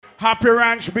Happy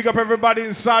Ranch, big up everybody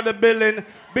inside the building.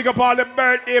 Big up all the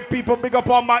birthday people. Big up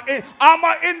all my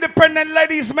independent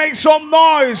ladies. Make some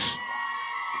noise.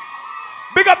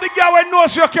 Big up the girl who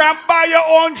knows you can buy your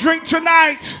own drink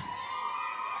tonight.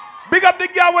 Big up the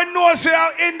girl who knows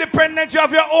you're independent. You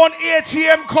have your own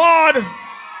ATM card.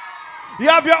 You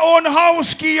have your own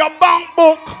house key, your bank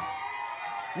book.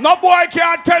 No boy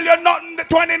can't tell you nothing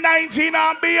 2019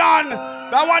 and beyond.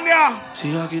 That one, yeah.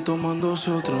 Sigue aquí tomándose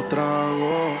otro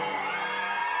trago.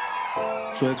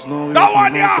 Su exnovio that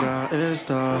one, yeah.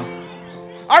 Está.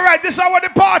 All right, this is how the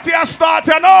party has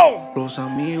started now. Los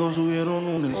amigos subieron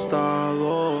un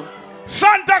estado.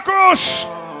 Santa Cruz.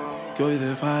 Que hoy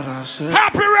de farra se.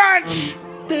 Happy Ranch.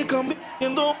 Te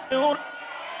cambiando mejor.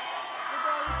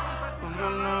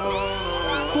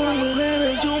 Por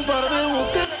mujeres y un par de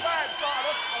botellas.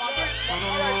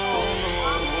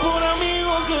 Por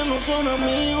amigos que no son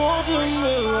amigos en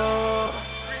verdad.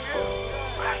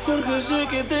 Porque sé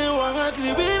que te van a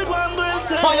escribir cuando él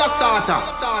se Fyah Statah.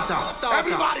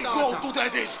 Everybody go to the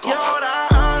disco. Y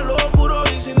ahora lo puro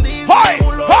y sin Hi.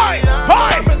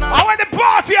 I want the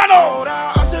party, I know.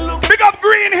 Big up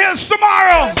Green Hills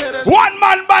tomorrow. One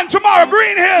man band tomorrow,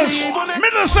 Green Hills.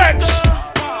 Middlesex.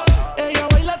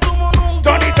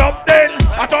 Turn it up then.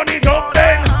 I turn it up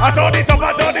then. I turn it up,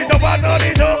 I turn it up, I turn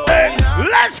it up then.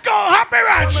 Let's go, Happy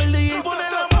Ranch.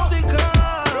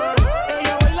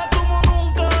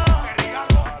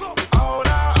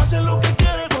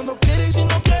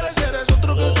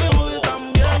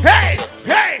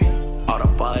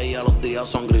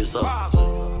 Son grises,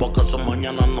 porque sus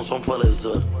mañanas no son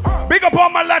felices. Big up all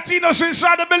my Latinos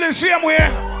inside the building, same way.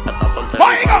 Estás soltero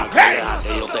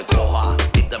que yo te coja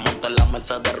y te monte en la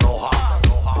Mercedes roja.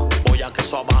 Voy a que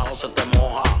eso abajo se te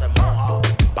moja,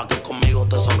 pa' que conmigo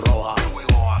te sonroja.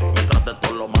 Mientras de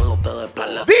todo lo malo te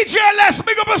despele. DJ Les,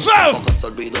 big up yourself. Porque se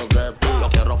olvidó de ti. Yo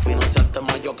quiero financiarte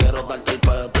más, yo quiero darte el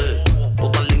peti. Tú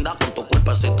tan linda con tu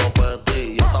cuerpecito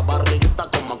peti. Y esa barriguita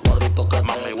con más cuadritos que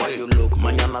mami, why you look.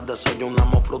 Mañana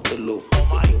desayunamos Fruity-Loop.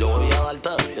 Yo voy a darte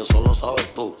y eso lo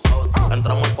sabes tú.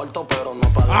 Entramos al cuarto pero no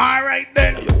pagamos. All right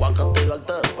then. Yo voy a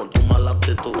castigarte por tu mala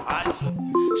actitud.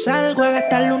 Salgo a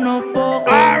gastarle unos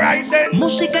pocos. All right then.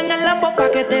 Música en el Lambo pa'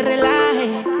 que te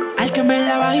relaje. Al que me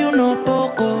la baje unos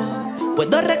pocos.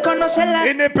 Puedo reconocerla.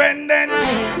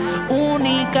 Independence.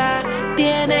 Única.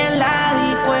 Tiene la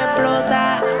disco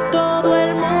explota. Todo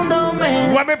el mundo me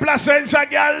la. Where Placenza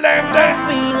girl them there.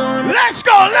 Let's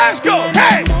go, let's go.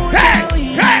 Hey, hey,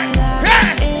 hey,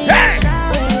 hey, hey.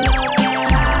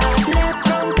 Le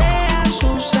frontea a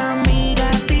sus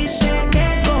amigas. Dice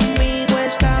que conmigo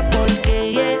está porque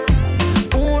ella es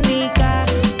única.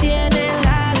 Tiene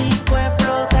la disco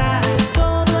explota.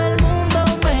 Todo el mundo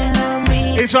me la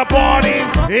mira. It's a party,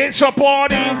 it's a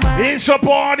party, it's a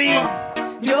party.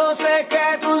 Yo sé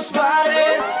que tus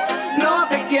padres no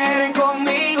te quieren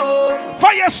conmigo.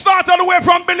 Fyah start all the way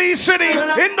from Belize City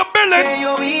in the building.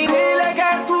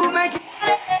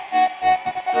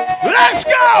 Let's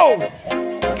go.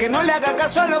 Que no le haga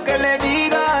caso a lo que le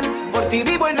digan. Por ti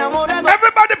vivo enamorado.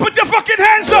 Everybody put your fucking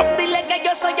hands up. Dile que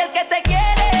yo soy el que te quiere.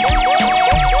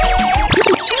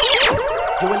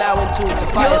 You and I went to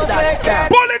Fyah Statah.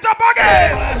 Pull it up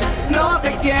again. No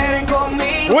te quieren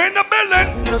conmigo. We're in the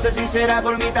building. No sé si será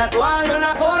por mi tatuaje o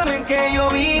la forma en que yo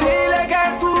vivo. Dile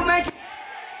que tú me quieres.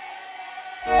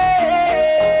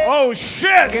 Oh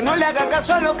shit. Que no le haga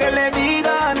caso a lo que le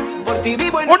digan. Por ti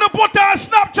vivo en. Uno put on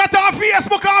Snapchat, on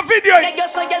Facebook, on video. Que yo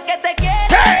soy el que te quiere.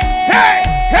 Hey, hey,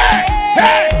 hey,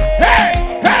 hey, hey,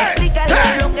 hey.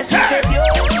 Explícale lo que sucedió.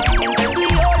 Entre tú y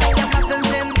yo la llama se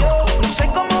encendió. No sé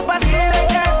cómo pasó. Dile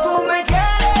que tú me quieres.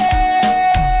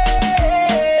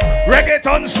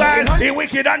 Reggaeton style, the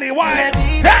wicked and the wild.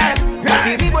 Por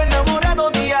ti vivo enamorado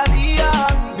día a día.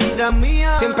 Vida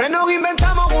mía. Siempre nos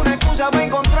inventamos una excusa para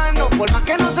encontrarnos. Por más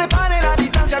que nos separe la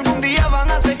distancia, algún día van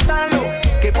a aceptarlo.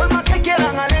 Que por más que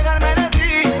quieran alejarme de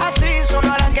ti, así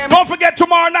solo harán que. Don't forget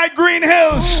tomorrow night, Green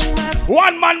Hills.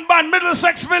 One man band,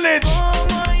 Middlesex Village.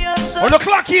 On the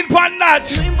clock in pan that.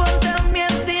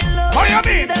 How you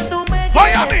mean? How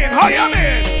you mean? How you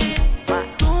mean?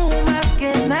 Tú más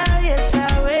que nadie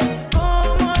sabes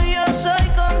cómo yo soy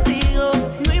contigo.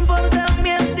 No importa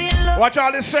mi estilo. Watch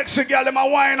all this sexy girl in my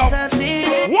wine up.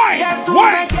 Wine, Tú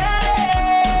wine. me quieres.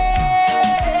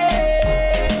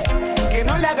 Que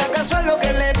no le haga caso a lo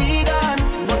que le digan.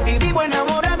 Por ti vivo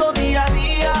enamorado día a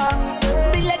día.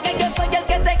 Dile que yo soy el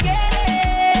que te quiere.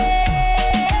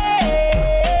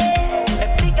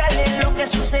 Explícale lo que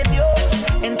sucedió.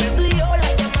 Entre tú y yo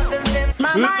la llama se encendió.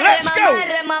 Let's go.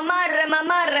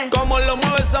 Mamarre. Como lo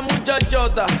mueve esa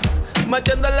muchachota,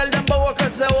 metiéndole el dembow a que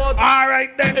se bota. All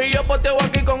right then. Y yo poteo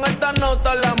aquí con esta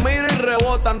nota, la miro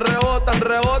rebotan, rebotan,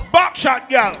 rebotan. Backshot,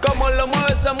 girl. Como lo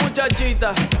mueve esa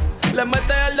muchachita. Le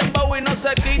mete el dembow y no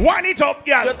se quita. Wind it up,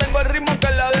 girl. Yo tengo el ritmo que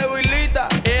la debilita.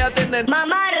 Ella tiene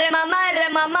Mamarre, mamarre,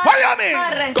 Follow me.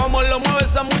 mamarre. como lo mueve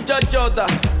esa muchachota.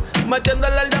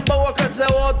 Metiéndole el dembow a que se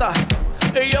bota.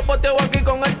 Y yo poteo aquí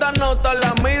con esta nota.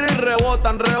 La miro y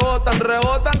rebotan, rebotan,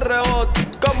 rebotan,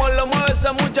 rebotan. Como lo mueve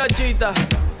esa muchachita.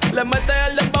 Le mete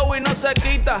el dembow y no se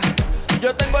quita.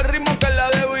 Yo tengo el ritmo que la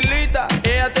debilita.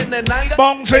 Ella tiene nalga.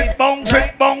 Bounce it, bounce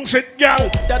it, bounce it, girl.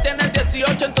 Ya tienes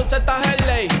 18, entonces estás en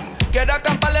ley. Quiero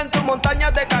acampar en tu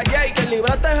montaña de calle y que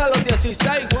libraste a los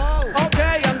 16. Ok,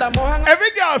 andamos en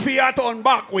Every girl Fyah on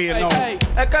back way, you know. Ey,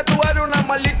 es que tú eres una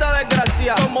maldita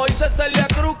desgracia. Como dice Celia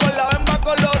Cruz con la bemba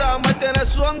colorada. Me tienes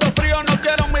sudando frío, no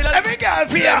quiero mirar. Every girl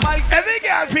Fyah, every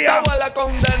girl Fyah. Te voy a la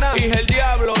condena. Dije el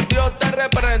diablo, Dios te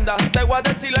reprenda. Te voy a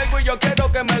decir algo y yo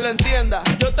quiero que me lo entienda.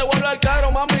 Yo te voy a hablar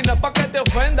caro, mami, no es pa' que te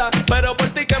ofenda. Pero por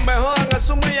ti que me jodan,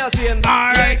 asumo y hacienda.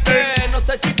 All Y right, es que, no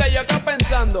sé, chica, yo acá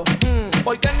pensando.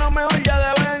 ¿Por qué no mejor ya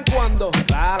de vez en cuando?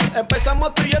 Claro.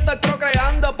 Empezamos tú y yo estar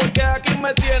procreando. Porque aquí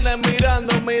me tienes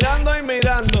mirando, mirando y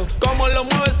mirando. Como lo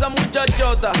mueve esa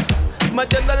muchachota.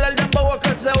 Metiéndole el dembow a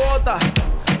que se bota.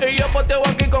 Y yo poteo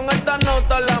aquí con esta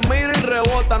nota. La miro y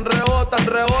rebotan, rebotan,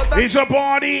 rebotan. It's a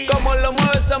party. Como lo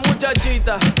mueve esa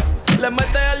muchachita. Le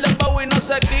mete el dembow y no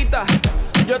se quita.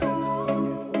 Yo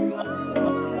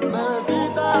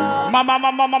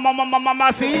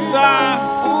Mamacita.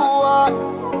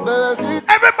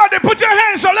 Bebecita, Everybody put your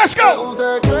hands up, let's go. un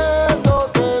secreto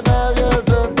que nadie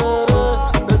se entere.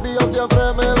 Baby, yo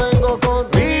siempre me vengo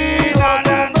contigo.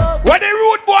 Where the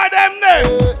rude boy them there?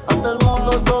 Ante el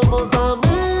mundo somos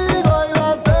amigos y lo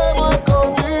hacemos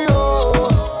contigo.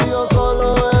 Y yo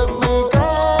solo en mi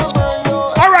cama y yo.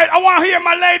 All right, I want to hear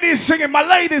my ladies singing. My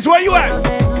ladies, where you at?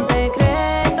 Es un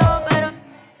secreto, pero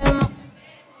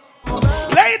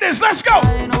Ladies, let's go.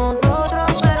 de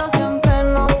nosotros, pero siempre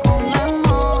nos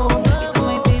comemos. Y tú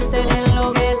me hiciste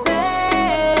enloquecer.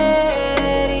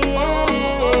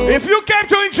 If you came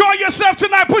to enjoy yourself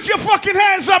tonight, put your fucking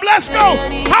hands up. Let's go.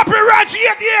 Happy Ranch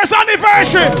 8 years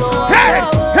anniversary. Hey,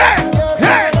 hey,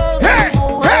 hey, hey,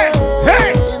 hey,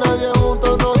 hey. Y nadie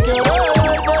juntos nos quiere ver,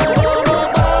 pero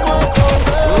nos vamos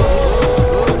contigo.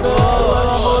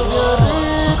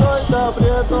 Y te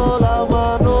aprieto la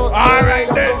mano. All right,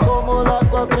 Son then. como las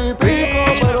 4 y pico,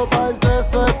 pero para el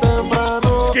sexo es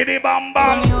temprano. Skitty bam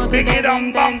bam, Conmigo tú te biggie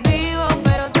dum bum. sientes vivo,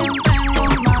 pero siempre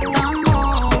nos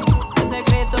matamos. Los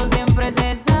secretos siempre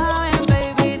se saben,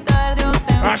 baby, tarde o A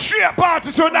temprano. straight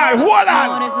party tonight. Hold on.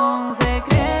 Amor es un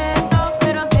secreto,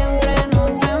 pero siempre nos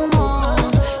vemos.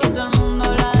 Y todo el mundo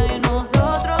habla de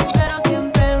nosotros, pero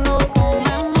siempre nos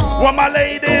comemos. Where my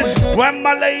ladies? Where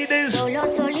my ladies? Solo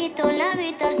solito en la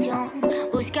habitación,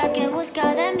 busca que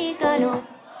busca de mi calor.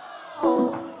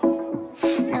 Oh,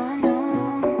 no,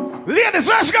 no, Ladies,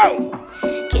 let's go.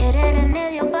 quiere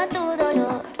remedio pa' tu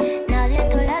dolor. Nadie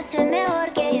te lo hace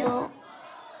mejor que yo.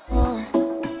 Oh,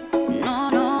 No,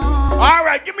 no, All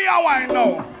right, give me a wine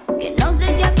now. que no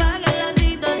se te apague la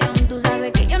situación. Tú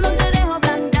sabes que yo no te dejo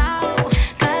plantado.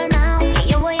 calmao, que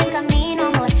yo voy en camino,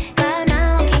 amor.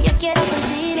 Calmao, que yo quiero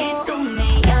contigo. Si tú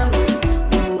me llamas,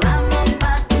 nos vamos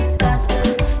pa' tu casa.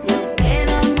 Nos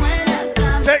quedamos en la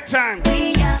cama. Take time. Y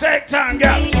ya. Take time,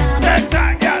 girl. Take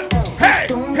time, girl. Hey,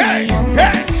 Tú me hey,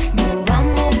 llamas, hey. nos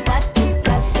vamos pa' tu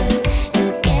casa.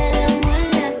 Nos quedamos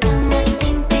en la cama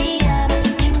sin pijama,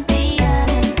 sin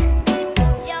pijama.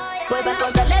 Vuelve a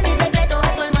contarle mis secretos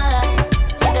a tu almohada.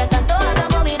 Mientras tanto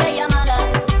hagamos videollamada.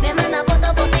 Me manda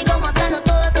fotos contigo mostrando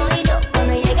todo todito.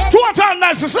 Cuando llegue, Two time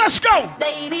nices, let's go.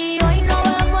 baby, hoy no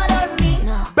vamos a dormir.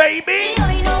 Baby. Y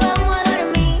hoy no vamos a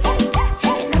dormir.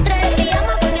 Que no trae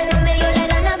pijama porque no me dio la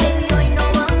gana. Baby, hoy no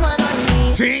vamos a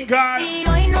dormir. Tinker. Y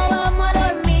hoy no vamos a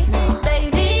dormir.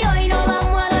 Baby, hoy no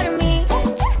vamos a dormir.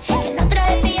 Que no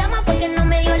trae pijama porque no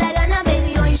me dio la gana.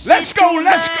 Baby, hoy Let's go,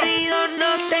 let's go. marido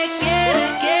no te quiere.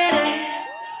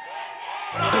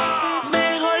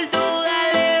 Mejor tú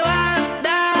dale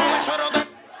banda.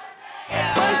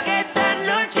 Porque esta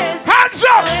noche es Hands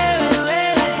up. bebé.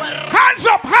 Hands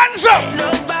up, hands up.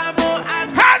 Nos vamos a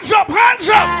Hands up, hands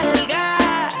up.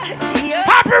 cargar. Y yo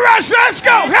Happy Rush, let's go.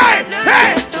 Hey,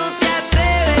 hey. tú te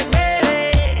atreves,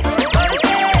 bebé.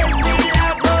 Porque si la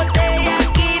botella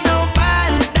aquí no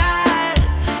falta.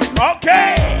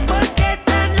 Okay. Porque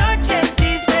esta noche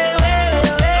sí se bebe,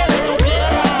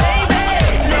 baby.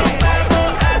 Nos vamos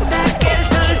hasta que el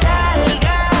sol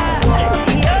salga. Y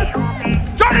yo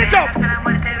Turn it up.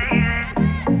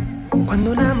 Cuando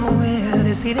una mujer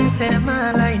decide ser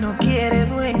mala y no quiere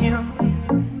dueño,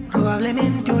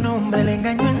 probablemente un hombre le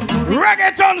engañó en su vida.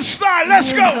 Reggaeton style,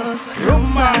 let's go.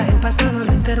 Rumba, el pasado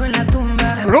lo enterró en la tumba.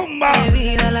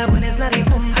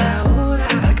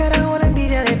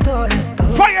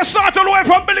 get started all the way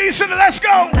from Belize City. Let's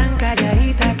go. Tan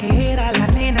calladita que era la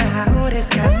nena, ahora es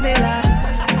candela.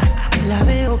 La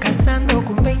veo cazando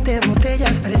con 20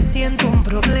 botellas, presiento un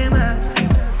problema.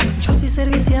 Yo soy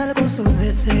servicial con sus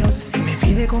deseos. Si me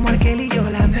pide como aquel y yo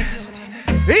la me.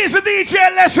 He's a DJ,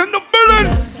 let's in the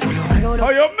building. Solo hago lo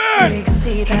Oh, your man. le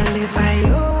excita, le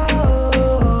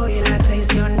falló y la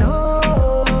traicionó.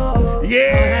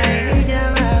 Yeah. Ahora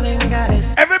ella va a vengar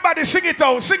ese. Everybody sing it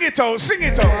out, sing it out, sing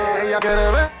it out. Ella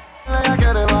quiere ver, ella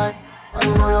quiere bailar. A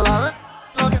su novio la de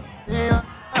lo que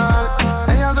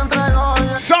ella se entregó.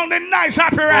 Sounding nice,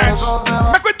 happy ranch.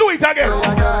 Make we do it again.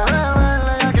 Ella quiere beber,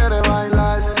 ella quiere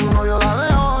bailar. Su novio la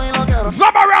dejó y lo quiero.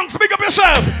 Zabba ranks, pick up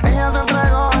yourself. Ella se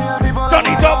entregó y el tipo Turn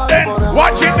it up then,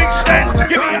 watch it extend.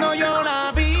 Give me Cuando yo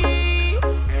la vi,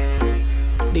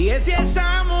 dije si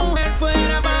esa mujer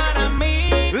fuera para mí.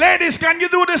 Ladies, can you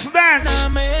do this dance?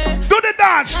 Do the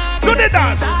dance, do the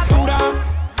dance. Chura,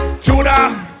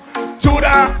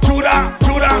 chura, chura,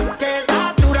 chura. Que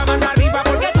estatura mano arriba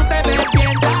porque tú te ves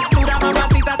bien. Estatura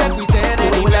mamacita te fuiste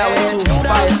de nivel.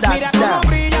 Mira cómo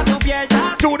brilla tu piel.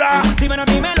 Chura. Dímelo,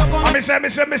 dímelo con. Me say,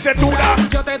 chura.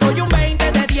 Yo te doy un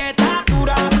 20 de dieta.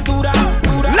 Dura, dura,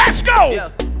 dura. Let's go.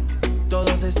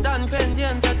 Todos están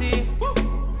pendientes a ti,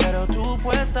 pero tú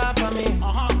puesta para mí.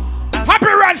 Happy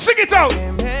Ranch, sing it out.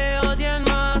 Que me odien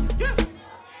más.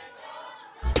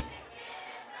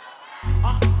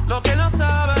 Lo que no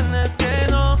saben es que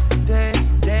no te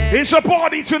It's a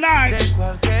party tonight. de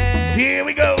cualquier. Here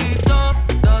we go.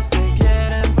 Todos te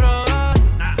quieren probar.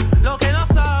 Lo que no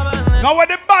saben es. Now when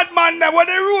the bad man them, when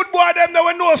the rude boy them, they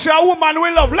will know say a woman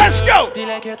we love. Let's go.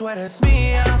 Dile que tú eres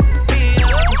mía, mía.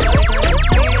 Tú sabes que eres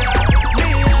mía,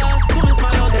 mía. Tú misma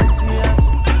lo decías.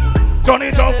 Turn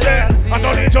it up there. I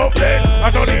turn it up there.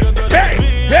 I turn it. Hey,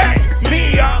 hey,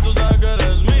 Mia.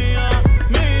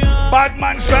 Bad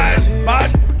man style.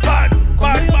 Bad man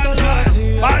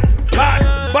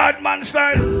style. Bad man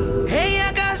style.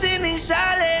 Ella casi ni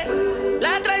sale,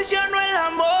 la traicionó el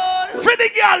amor. For the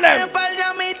girl Tiene them. par de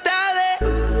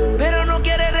amistades, pero no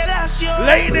quiere relación.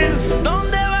 Ladies.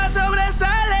 Donde va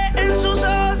sobresale, en sus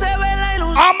ojos se ve la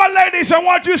ilusión. All my ladies, I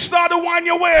want you to start to wind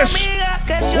your waist. Amiga,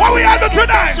 que se What we olvide have de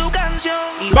tonight? su canción.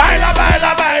 Y Baila,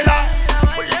 baila, baila.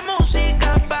 ponle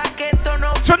música pa' que esto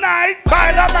no. Tonight,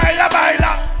 baila, baila,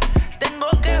 baila. Tengo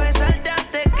que besarte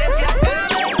antes que se acabe.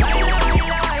 Baila,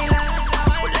 baila, baila.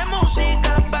 Ponle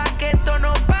música pa' que esto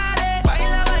no pare.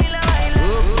 Baila, baila, baila.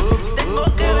 Tengo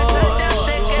que besarte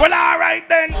antes que. Well, all right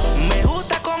then. Me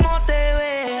gusta cómo te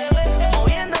ves,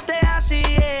 moviéndote así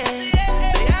es,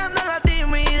 dejando la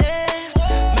timidez.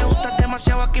 Me gustas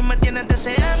demasiado, aquí me tienes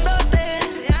deseándote,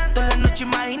 toda la noche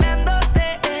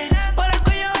imaginándote, por el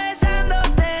cuello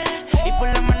besándote y por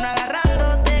la mano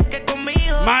agarrándote, que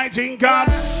conmigo My jingle.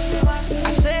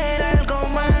 hacer algo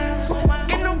más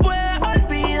que no pueda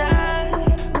olvidar.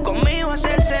 Conmigo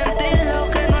hacer sentir lo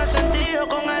que no has sentido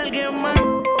con alguien más.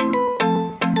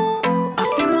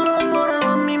 Hacemos el amor a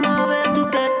la misma vez, tú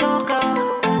te tocas.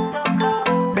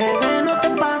 Bebé, no te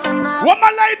pasa nada. What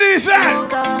my ladies say?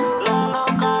 Loca,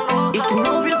 y tu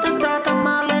novio te trata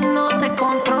mal, él no te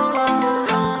controla.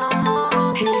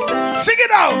 Sing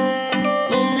it out.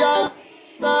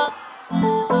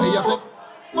 Ella se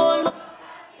por lo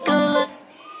que le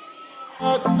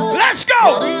Let's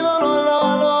go. marido no la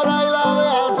valora y la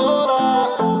deja sola.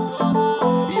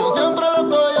 Y yo siempre la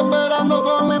estoy esperando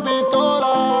con mi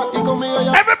pistola. Y conmigo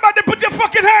ella Everybody put your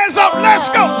fucking hands up. Let's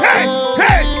go. Hey,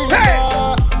 hey, hey.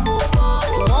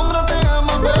 un hombre te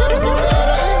ama pero tú le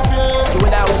eres infiel. You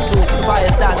and I went to Fyah,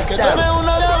 Statah Que sound. tienes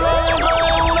una diabla dentro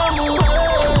de una mujer.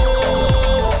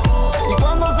 Y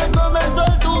cuando se esconde el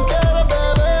sol tú quieres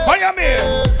beber. Fire me.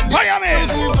 Fire me.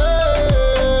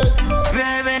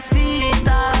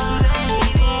 Bebecita,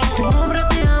 tu hombre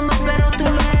te ama, pero tú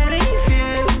le eres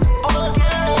infiel.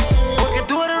 Porque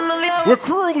tú eres una diabla, We're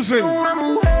cruising. una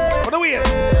mujer. What are we at?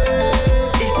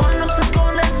 Y cuando se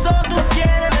esconde el sol, tú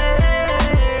quieres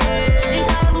beber.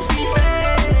 Hija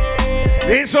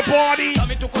Lucifer. It's a party.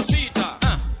 Dame tu cosita,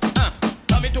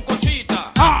 dame tu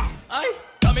cosita, Ah,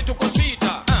 dame tu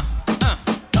cosita,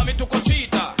 dame tu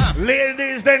cosita,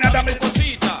 ladies, then dame,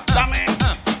 cosita, dame,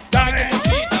 dame,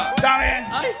 cosita, dame.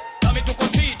 dame tu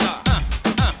cosita,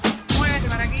 Muévete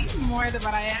para aquí, muévete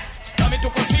para allá. dame tu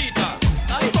cosita,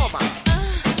 ay toma,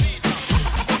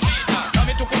 cosita,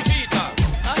 dame tu cosita,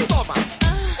 ay toma,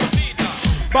 cosita,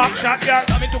 Back shot, girl.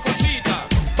 dame tu cosita,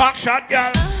 Back shot,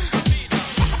 girl.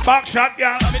 Back shot,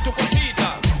 girl. dame tu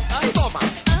cosita, ay toma,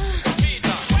 cosita.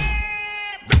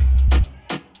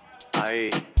 Ahí,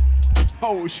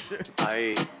 Oh shit.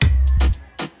 ahí.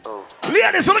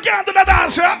 Ladies, look out to the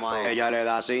dancer. Ella le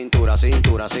da cintura,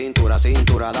 cintura, cintura,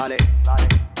 cintura, dale.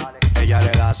 Ella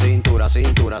le da cintura,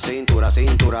 cintura, cintura,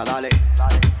 cintura, dale.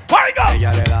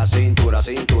 Ella le da cintura,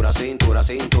 cintura, cintura,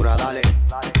 cintura, dale.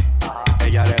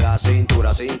 Ella le da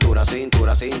cintura, cintura,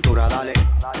 cintura, cintura, dale.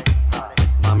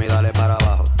 Mami, dale para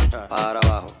abajo,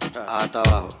 hasta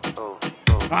abajo.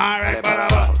 Dale para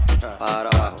abajo,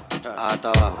 hasta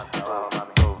abajo.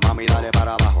 Mami, dale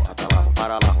para abajo, hasta abajo,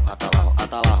 para abajo, hasta abajo,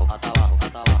 hasta abajo, hasta abajo,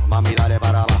 hasta abajo. Mami, dale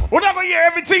para abajo. We're not gonna hear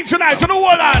everything tonight to the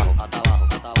wall line.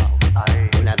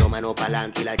 Una dos manos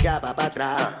pa'lante y la chapa para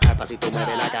atrás. Al pasito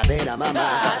mueve la cadera,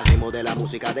 mamá. Al ritmo de la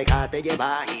música, déjate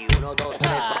llevar. Y 1, 2,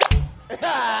 3,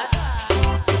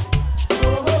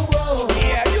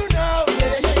 Yeah, you know.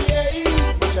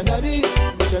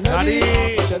 Daddy,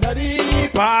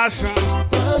 pasa.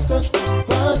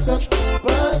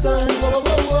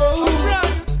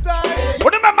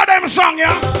 Remember them song,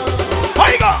 yeah? How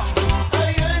you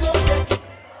go?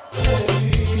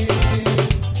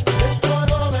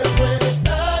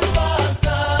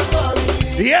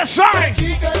 Yes, I.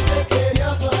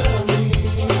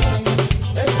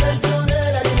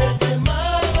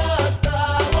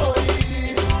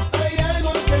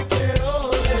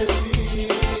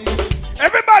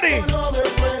 Everybody.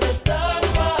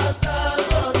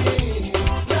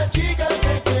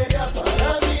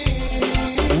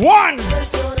 1,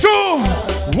 2,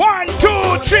 1,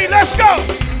 2, 3, let's go.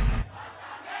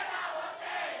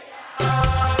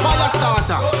 Fyah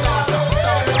Statah.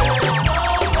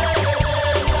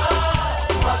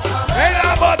 En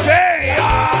la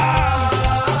botella.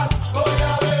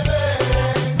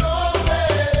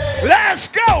 Let's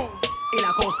go. Y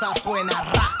la cosa suena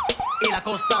ra. Y la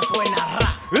cosa suena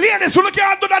ra. Ladies, who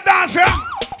can't do the dance, yeah?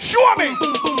 Show me.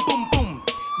 Pum, pum, pum, pum.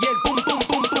 Y el pum, pum,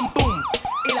 pum, pum, pum.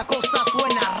 Y la cosa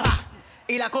suena ra.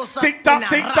 Y la cosa Tic toc, suena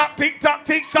tic ra. toc, tic toc,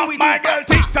 tic toc, my girl,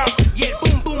 tic toc. Y el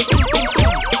pum, pum, pum, pum,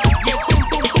 pum. Y el pum,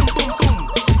 pum, pum, pum, pum.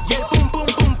 Y el pum, pum,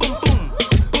 pum, pum, pum.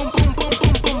 Pum, pum, pum,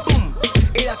 pum, pum, pum.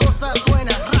 Y la cosa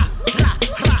suena ra, ra,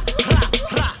 ra, ra,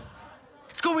 ra.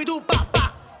 Scooby-Doo, pa,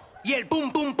 pa. Y el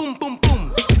pum, pum, pum, pum,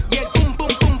 pum. Y el pum, pum,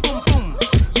 pum, pum, pum.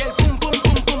 Y el pum, pum,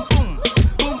 pum, pum, pum.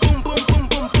 Pum, pum, pum, pum,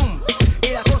 pum, pum. Y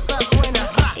la cosa suena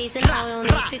ra, ra, ra,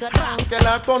 ra. Tell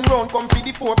her turn round, come feed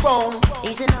the 4 pound.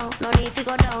 Easy now, no need to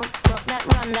go down. Rock that,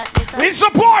 run that, this It's a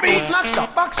party. Snack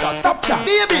shot, back shot, stop chat.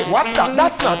 Baby, what's that?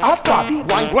 That's not hot pot.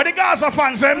 Wine Where the Gaza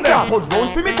fans them there? put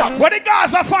round for me top. Where the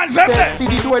Gaza fans them there? See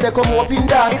the door they come up in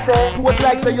dance. Pose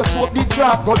like say you soak the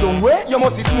trap. Go down way, you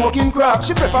must be smoking crack.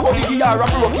 She prefer how the DR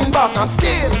broken back and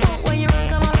still. when you run,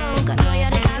 come around, I know you're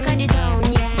the talk of the town,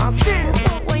 yeah.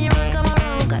 When you run, come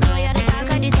around, I know you're the talk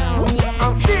of the town,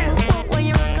 yeah. When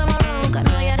you run, come around, I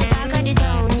know you're the talk of the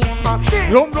town,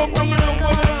 yeah. Rum, rum, When rum, you rum, run,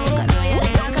 come around, I know you're the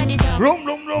talk of the town. rum,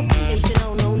 rum, rum. Easy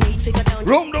now, no need to go down.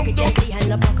 Rum, rum, Pick rum. gently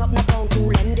and the back up, no pound.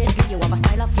 Cool ended, you have a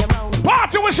style of your own.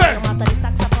 Party we say. Come after the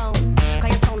saxophone,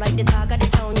 cause you sound like the talk of the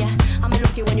town, yeah. I'm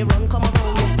lucky when you run, come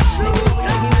around, yeah. Let me roll,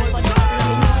 let me roll, but you have to let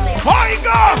me know, say, How you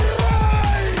go?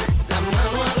 La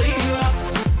mano arriba,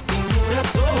 cintura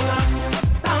sola,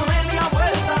 da media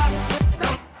vuelta.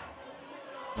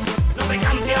 No te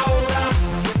canses ahora,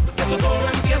 que esto solo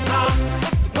empieza.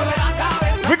 Mueve la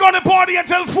cabeza. We're gonna party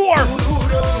until 4.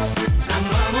 La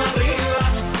mano arriba,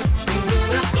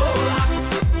 cintura sola,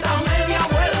 da media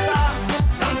vuelta.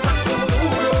 Danza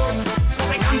duro, no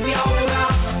te canses ahora,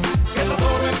 que esto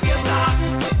solo empieza.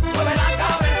 Mueve la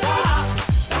cabeza,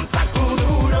 danza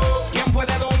duro. ¿Quién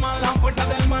puede domar la fuerza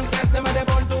del mar que se mete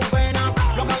por tu pena?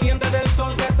 Lo caliente del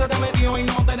sol que se te metió y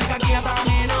no te deja quieta,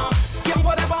 nena. ¿Quién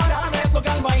puede parar eso que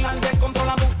al bailar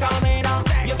descontrola tus caderas?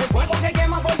 Y ese fuego que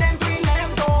quema por dentro y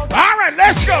lento. All right,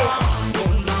 let's go.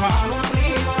 Con la mano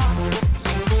arriba,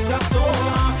 cintura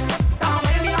sola, da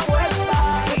media vuelta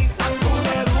y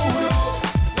sacude duro.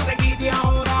 No te quites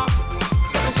ahora,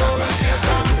 que no solo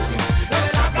empieza.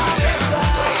 Echa pa'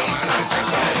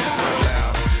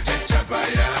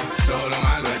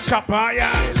 Chapaya.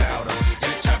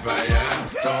 Echa pa' allá,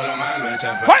 todo lo malo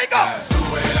echa pa' How you go? allá.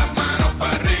 Sube las manos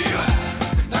para arriba,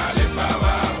 dale pa'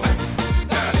 abajo,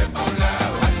 dale pa' un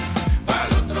lado, pa'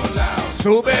 el otro lado.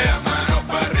 Sube. Las manos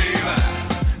para arriba,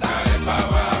 dale pa'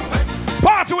 abajo,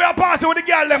 Party we are party with the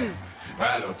girl them.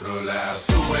 pa' el otro lado.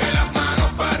 Sube las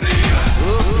manos para arriba,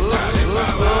 dale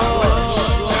pa' abajo,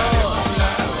 dale pa' un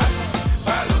lado,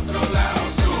 pa' el otro lado.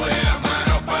 Sube las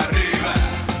manos para arriba,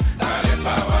 dale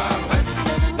pa' abajo,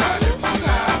 dale pa' un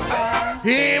lado.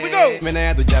 Here we go.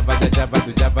 Menea tu chapa, cha chapa,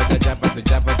 tu chapa, cha chapa, tu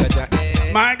chapa, cha cha.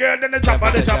 My girl, then the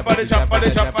chopper, the chopper, the chopper,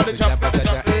 the chopper, the chopper, the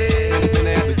chopper.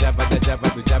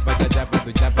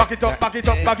 Back it up, back it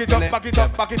up, back it up, back it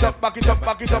up, back it up, back it up,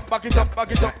 back it up, back it up,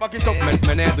 back it up, back it up.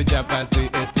 Menea tu chapa así,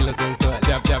 estilo sensual.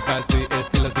 Chapa así,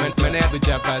 estilo sensual. Menea tu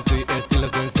chapa así, estilo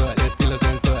sensual, estilo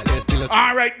sensual, estilo.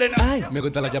 All right then. Ay, me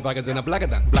gusta la chapa que suena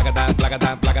placata, placata,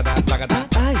 placata, placata, placata.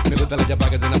 Ay, me gusta la chapa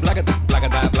que suena placata,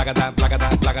 placata, placata, placata,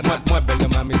 placata. Muévelo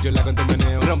mami chula con tu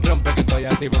meneo. Rompe que estoy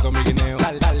activo con mi guineo.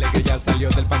 Dale que ya salió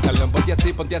del pantalón. Ponte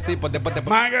así, ponte ponte.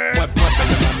 Muévelo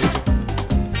mami.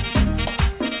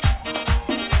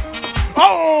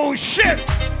 Oh shit!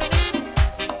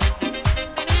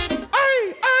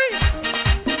 Ay, ay.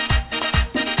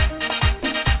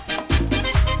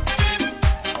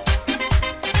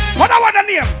 What I want to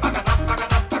name?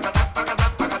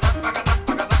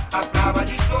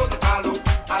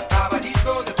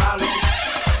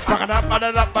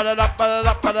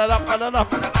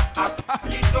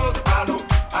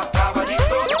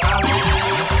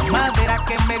 Madera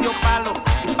que me dio palo,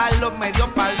 palo me dio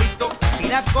palito.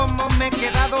 Mira cómo me he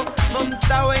quedado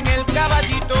montado en el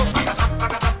caballito.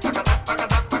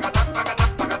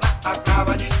 A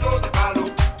caballito de palo,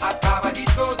 a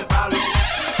caballito de palo.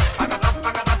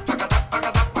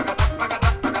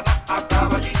 A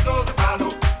caballito de palo,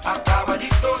 a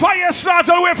caballito. Fyah starts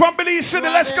all the way from Belize City.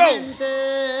 Let's go.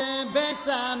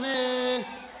 Bésame,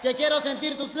 que quiero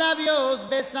sentir tus labios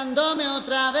besándome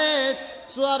otra vez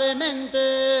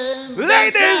suavemente.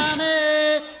 Ladies.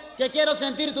 Bésame, que quiero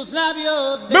sentir tus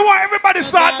labios. Me want everybody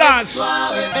start dance.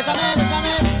 Suave, bésame,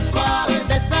 bésame, suave,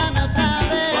 bésame otra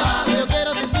vez. Suave. Yo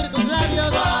quiero sentir tus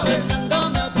labios suave,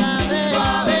 besándome otra vez.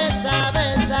 Suave, besa,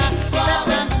 besa,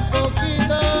 bésame un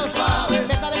poquito. Suave,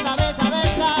 besa, besa, besa,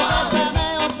 besa, bésame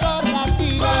otro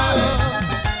ratito.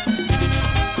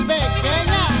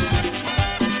 Pequeña,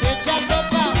 échate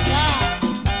pa' acá.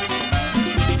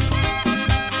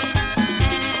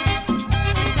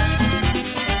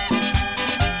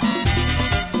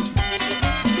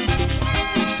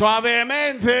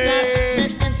 Suavemente. Me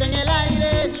siento en el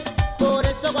aire, por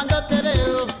eso cuando te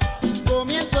veo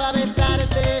comienzo a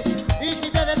besarte. Y si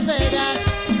te despegas,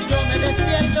 yo me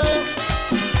despierto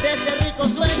de ese rico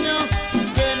sueño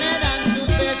que me dan tus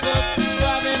besos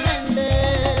suavemente.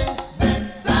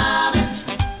 Bésame,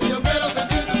 que yo quiero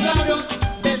sentir tus labios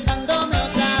besándome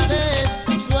otra vez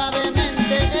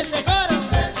suavemente. Ese coro,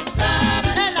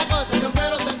 bésame, es la cosa. Yo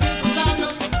quiero sentir tus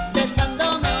labios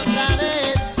besándome otra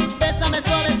vez. Bésame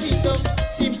suavecito,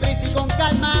 sin prisa y con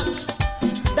calma.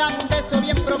 Dame un beso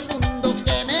bien profundo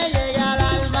que me llega al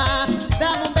alma.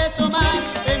 Dame un beso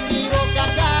más, en mi boca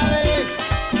cabe.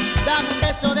 Dame un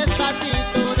beso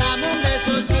despacito, dame un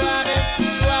beso suave,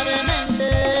 suavemente.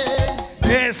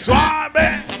 Es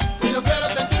suave. Que yo quiero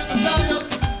sentir tus labios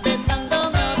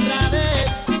besándome otra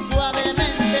vez,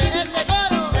 suavemente. Ese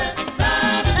coro,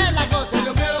 bésame, es la cosa.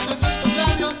 Yo quiero sentir tus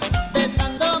labios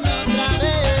besándome otra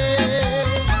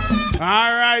vez.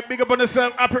 All right, big up on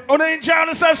yourself. On the enjoy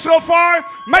yourself so far.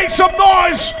 Make some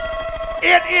noise.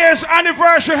 8 years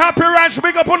anniversary, Happy Ranch.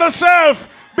 Big up on yourself.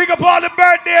 Big up all the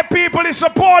birthday people. It's a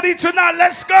party tonight.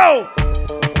 Let's go.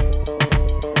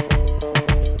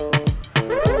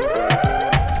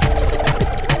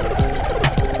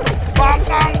 Bam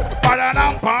bam,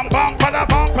 ba-da-dum, bam bam,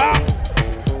 ba-da-bam, bam.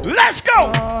 Let's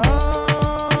go.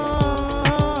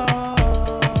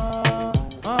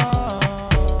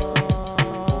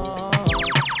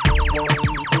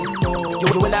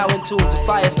 You're now in tune to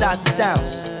Fyah Statah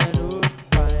Sounds.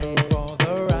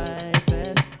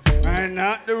 And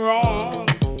not the wrong.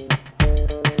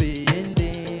 Seeing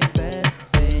this and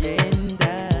seeing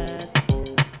that,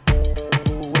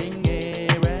 going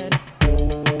here and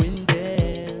going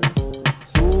there,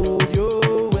 so you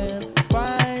will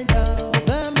find out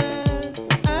the man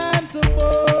I'm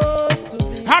supposed to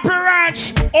be. Happy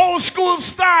Ranch, old school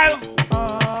style.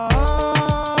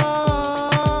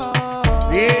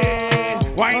 Yeah,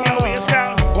 wind your waist,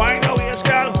 girl. Wind your waist,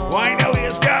 girl. Wind your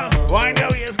waist, girl. Wind your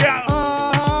waist, girl.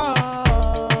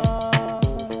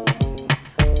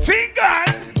 See, girl,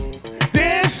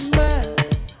 this man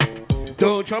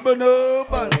don't trouble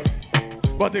nobody,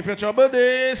 but if you trouble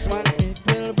this man, It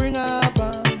will bring a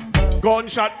bam, bam,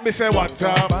 gunshot, me say what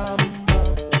up, bam,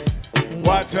 bam,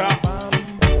 what up.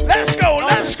 Let's go,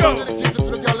 let's go.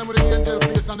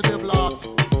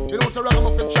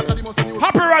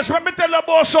 Happy Ranch, let me tell you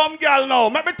about some girl now.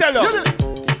 Let me tell you.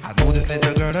 I know this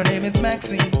little girl, her name is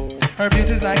Maxine. Her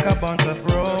beauty's like a bunch of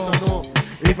roses.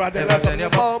 If I tell you something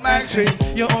about Maxine,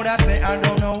 you ought to say I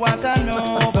don't know what I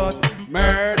know, but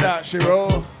murder she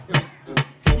wrote.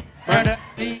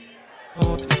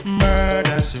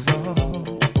 murder, she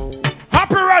wrote.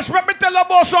 Happy Ranch. Rush, let me tell you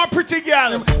about some pretty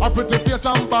girl. A pretty face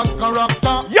and bad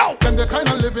character. Yo! Them the kind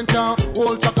of living can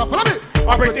hold chaka. Follow me.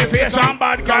 A pretty face and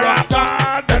bad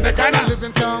character. Them the kind of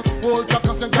living can hold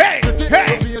chaka. Hey, pretty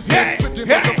hey, face, hey, pretty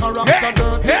hey, but your hey, character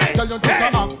dirty. hey, Tell you just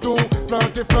a act too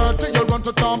flirty. You run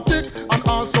to Tom Dick and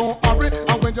also hurry.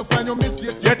 And when you find your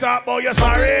mistake, get up, boy, you're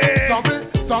sorry. Sorry.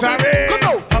 Come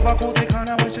on. Have a cozy kind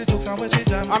of when she jokes and when she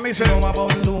jam. I miss it. Know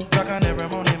about Luke, Jack and every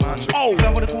money man. Oh.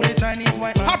 Love with the cool Chinese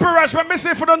white man. Happy Rush, let me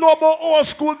see for the know about old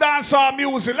school dancehall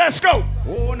music. Let's go.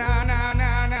 Oh na na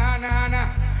na na na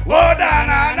na. Oh na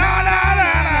na na na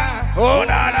na na. Oh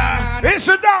na na. It's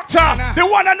the doctor, the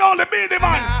one and only Beenie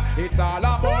Man. It's all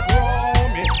about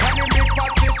Romy. And the big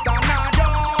fat sister not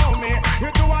know me.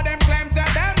 You two of them claims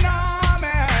that them know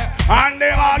me. And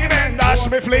the argument dash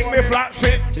me, fling me, flat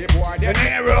fit. The boy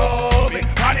they roll me.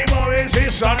 And the boy is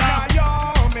his son.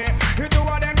 know me. You two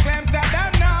of them claims that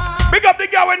them know. Big up the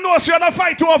girl when knows you're gonna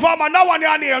fight over man. Now one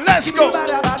your name. Let's go.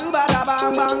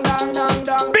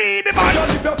 Beenie Man.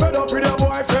 If you're fed up with your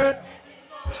boyfriend,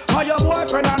 or your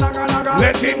boyfriend a naga.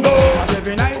 Let him go. And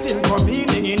every night him come in,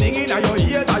 dinging in your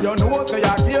ears, and you know say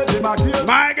you kiss him a kiss.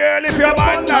 My girl, if you're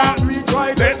man now,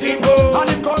 let him go. And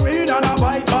him come in and a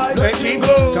bite. Let him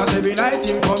go. Cause every night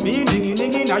him come in,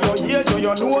 dinging in your ears, so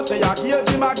you know say you kiss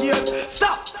him a kiss.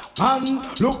 Stop! And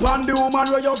look on the woman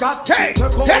where you got. Hey, take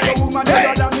out hey, the woman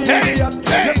hey, better than me. hey, hey.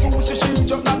 Yes, she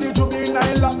just not the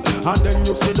juvenile lap. And then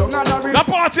you sit down and a read. The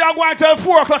party are going till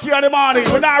 4 o'clock here in the morning.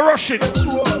 We're not rushing.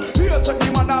 Yes, the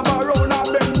man have a round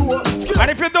and bend low. And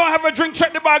if you don't have a drink,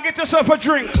 check the bar, get yourself a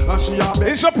drink. And she a bend.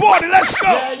 It's a party, let's go.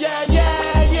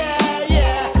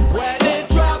 Yeah. When the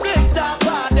traffic stop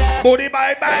right there. Booty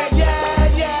bye.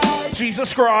 Yeah.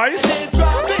 Jesus Christ. The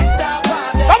traffic stop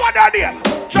right there. Come on down there.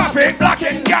 Traffic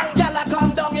blocking, girl. Gyal a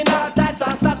come down in her tights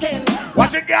and stocking.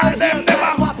 Watch it, girl, them.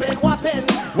 Whopping.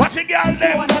 Watch it, girl,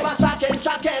 them. Whatever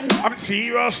shocking. I'm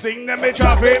serious thing, them be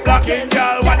traffic blocking,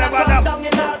 girl. Whatever them.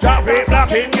 Traffic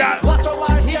blocking, girl. Watch our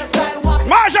hairstyle whopping.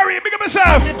 Marjorie, big up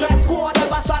yourself. The dress code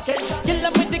ever shocking. Kill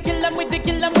them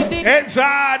with it. Heads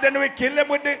hard, then we kill them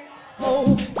with the.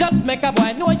 Just make a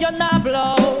boy know you're not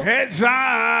blow. Heads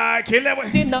high, kill them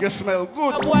with. You smell A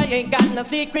good. boy ain't got no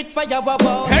secret for your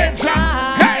wow. Heads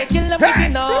high, hey, Kill them hey. with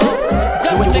it now.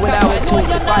 Just Doing make a our boy know tune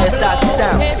to you're Fyah not Statah blow.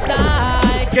 sounds. Heads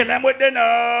high. Kill them with the Them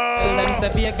no. say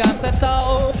Vegas say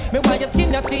so. Me why you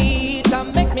skin your teeth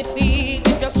and make me see.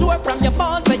 If you're sure from your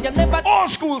bones that you never. Old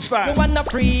school You style. wanna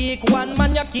freak, one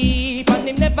man you keep, and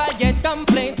him never yet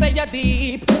complain, say you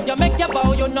deep. You make your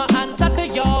bow, you no answer to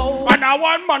yo. And now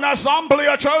one man assemble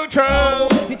your church.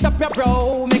 Hit up your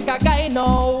bro, make a guy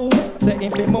know. Say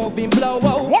if he move him blow.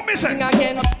 What me say? Sing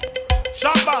again.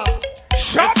 Shabba.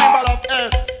 Shabba. Symbol of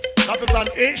S. That is an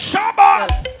It's Shabba.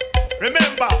 S.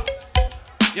 Remember,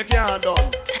 you can't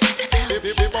done.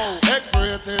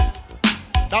 X-rated.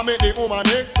 That make the woman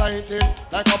excited.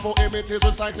 Like a poem it is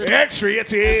recited.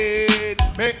 X-rated.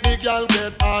 Make the girl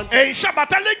get on. Hey, Shabba,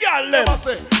 tell the girl them. Never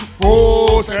say.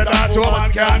 Who said that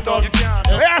woman can't done? You can't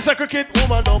Hey, that's a cricket.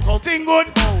 Woman don't come. Thing good.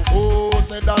 Who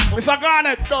said that Mr.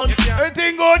 Garnet. done?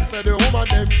 Everything good. Say the woman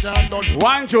them can't done.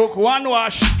 One joke, one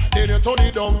wash. Then you turn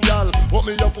it down, girl. Put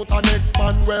me your foot and next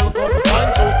man welcome.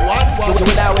 One joke, one wash.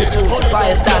 Doing our Then you tune to turn it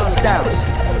Fyah down, Statah girl. sounds.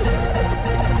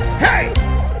 Hey!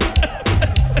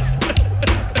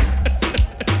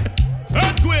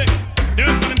 Earthquake!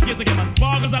 There's one in case again, man.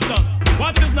 Sparkles at us.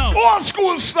 Watch this now. Old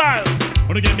school style.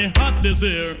 Wanna get me hot this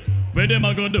year? Where them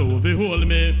a go do if you hold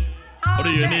me? Or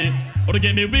do you need? Or to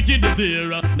get me wicked this year?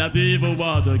 Not even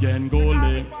water can cool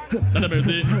me. Not a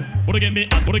mercy. Or to get me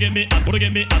hot, or to get me hot, or to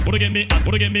get me hot, or to get me hot,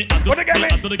 or to get me hot, or to get me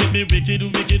hot, or to get me wicked,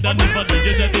 and if I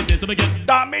DJ check it, this again.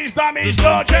 Damage,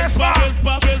 no trespass.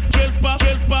 Trespass.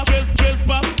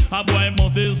 A boy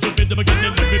must is stupid to get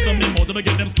them lyrics on me mouth, to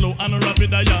get them slow and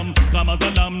rapid I am. Come as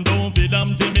a lamb, don't feel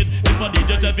I'm timid. If I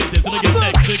DJ check it, this again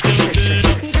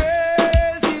executed.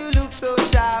 Girls, you look so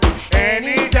sharp.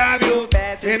 Anytime you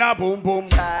pass in a boom boom.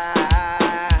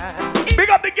 by. Big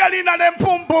up the girl in a them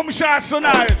boom boom shots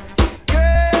tonight.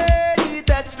 Girl, you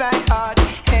touch my heart.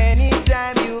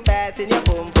 Anytime you pass in your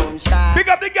boom boom shot. Big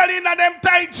up the girl in a them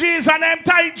tight jeans and them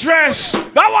tight dress.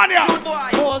 That one yeah.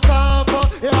 Pose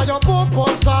off, yeah, your boom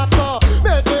boom shots,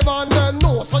 make the man then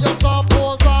know so you saw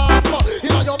pose off.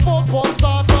 Yeah, your boom boom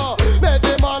shots, make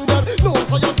the man then know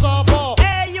so you saw.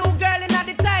 Hey, you girl in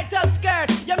the tight up skirt.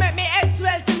 You make me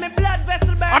swell till me blood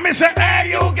vessel burn. I mean say,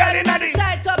 hey you girl in the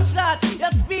tight up shots.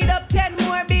 You speed up 10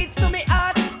 more beats to me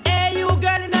heart. Hey, you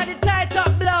girl in the tight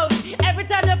up blouse. Every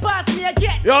time you pass me, I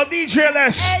get. Yo, DJ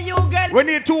Les. Hey, you girl. We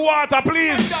need 2 water,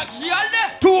 please.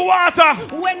 2 water.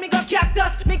 When me go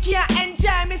cactus, me can't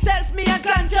enjoy myself, me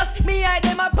unconscious. Me hide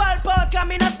them a ball poke,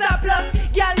 me no stop loss.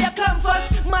 Girl,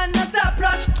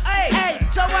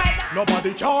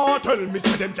 Can't tell me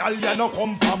say them gal ya no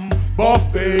come from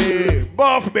Buffy,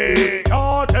 Buffy.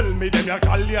 Can't tell me them ya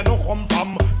gal ya no come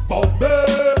from Buffy,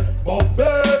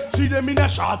 Buffy. See them in a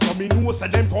shot so me know say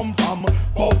them come from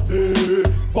Buffy,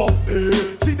 Buffy.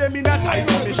 See them in a tight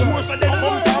so me sure say them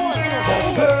come from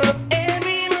Buffy.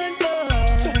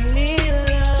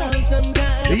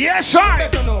 Yes, sir.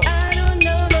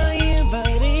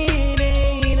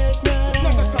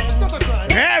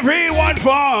 Everyone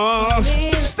falls.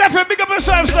 Steffi, big up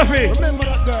yourself, Steffi.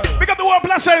 Big up the world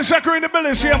plus and sucker in the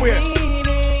building, same way.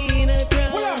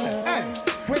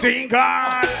 Think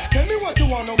God. Tell me what you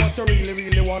wanna, what you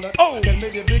really wanna. Oh. Tell me,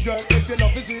 baby girl, if your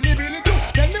love is really true.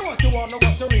 Tell me what you wanna,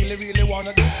 what you really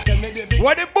wanna do. Tell me, baby.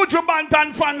 What the Buju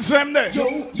Bantan fans them there? Yo,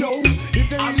 if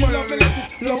you really love me, let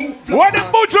it flow. What the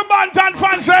Buju Bantan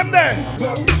fans them there?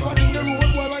 What is the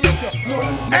road where I let you know?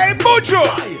 Hey, Buju.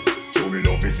 Show me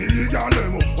love is illegal,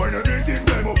 when everything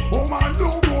demo. Oh man,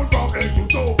 don't go from head to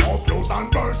toe, up close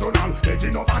and personal. Get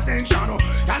enough attention,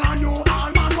 can I know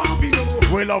all man want to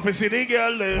know? We love is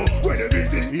illegal, when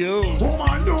everything, you. Oh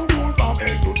man, don't go from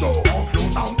head to toe, up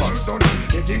close and personal.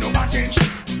 Get enough attention.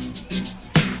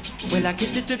 Well, I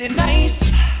kiss it to the nice.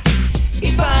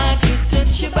 If I could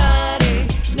touch your body,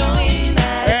 knowing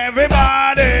that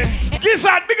everybody, kiss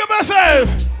that, big up yourself.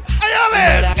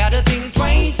 But I gotta think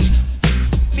twice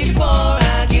before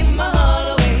I give my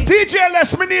heart away. DJ,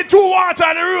 let's me need 2 water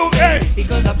in the room, hey.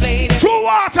 Because I played 2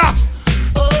 water.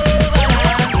 Oh, but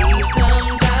I need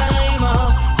some time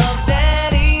off of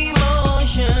that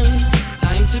emotion.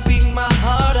 Time to pick my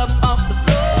heart up off the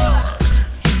floor.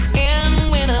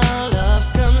 And when our love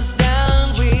comes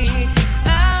down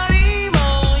without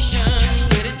emotion,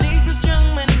 but it takes a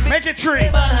strong man to make it 3.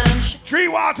 3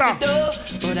 water.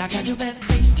 But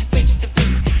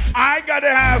I got to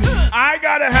have I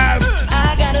gotta have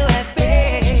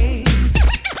faith.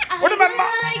 What about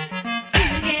like to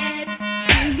get to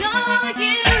know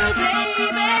you,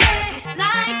 baby.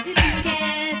 Like to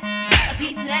get a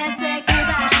piece of that sexy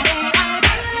body. I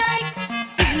would like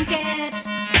to get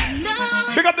to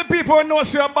know. Pick up the people who know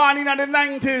you're born in the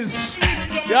 90s.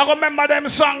 You remember them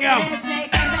song, yeah?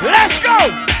 Let's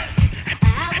go!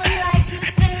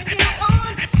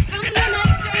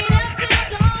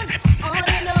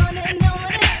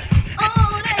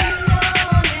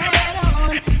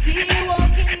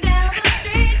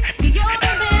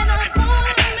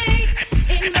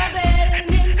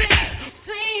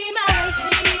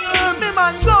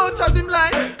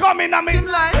 Coming at me. Him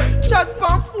like chat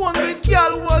on phone with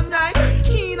girl all night.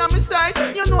 Keen on me side,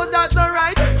 you know that's not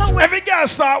right. Every girl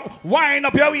start wind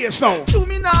up your waist now. To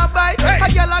me now bite,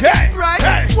 a girl a get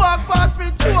right. Walk past me,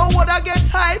 through what I get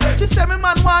hype. She say me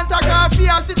man want a coffee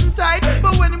or sitting tight.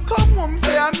 But when him come home,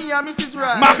 say I'm me and Mrs.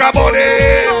 Right.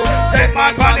 Macabody, take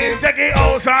man pan him, take it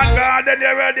house and garden,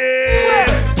 you ready?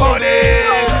 Body,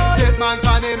 Take man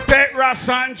pan him, take Ras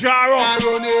and Jaro.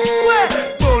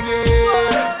 Bunny,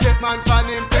 take man pan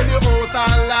him, take the house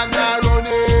and land and run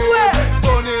it.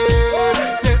 Bunny,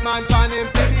 take man pan him,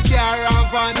 take the car and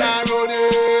van and run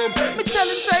him. Me tell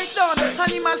him say it done,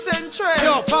 and him a send trade.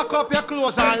 Yo, pack up your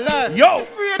clothes and left. Yo,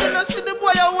 afraid you not see the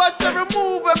boy I watch every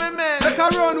move of me man. Make a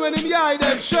run when him hide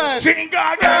them shirt. sing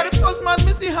God, The first man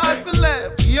me see hard for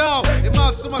left. Yo, him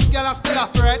have so much girl and still a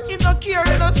threat. Him no care,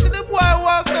 you not see the boy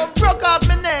walk up, broke out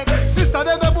my neck. Sister,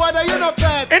 them the boy that you no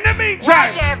pet. In the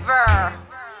meantime, whatever.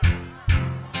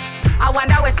 I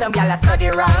wonder where some y'all study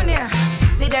round here.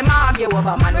 See them argue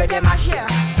over man where them a share.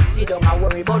 See don't a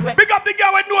worry about where. big up the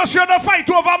girl with knows you're the fight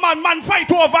over man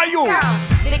fight over you.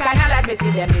 The kind of life me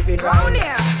see them living round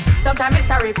here. Sometimes it's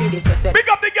sorry for disrespect. Big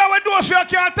up the girl with knows you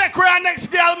can't take her next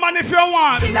girl, man, if you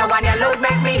want. See the one you load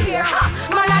make me hear.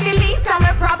 Man, I the least of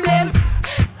my problem.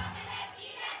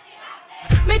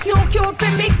 Me too cute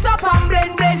for mix up and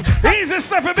blend. So easy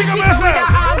stuff, big up with yourself.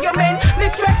 the argument. Me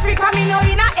stress free cause me know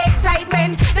in a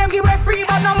excitement. Them give away free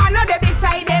but no man know they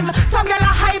beside them. Some girl a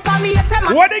hype on me, yes,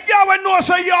 man. What the girl with knows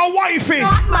so you're wifey?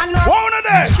 Not man, no. One of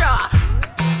them.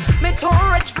 Sure. Me too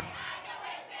rich.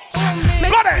 Me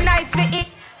Got it. nice for it.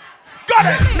 Got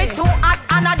it. Me too hot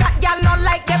and a that girl not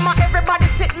like them. Everybody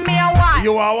sit me a while.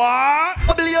 You are what?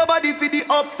 Bubble your body for the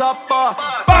up top boss.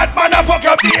 Bad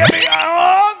motherfucker, baby.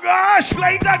 Oh gosh,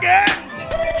 play it again.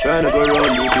 Tryna go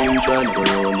round the thing, tryna go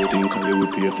round the thing, cause you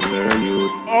would pay for learn you.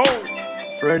 Oh.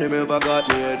 Friend of me ever got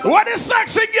me. What is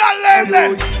sexy girl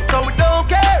then? So we don't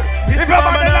care. If your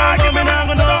mama not give me not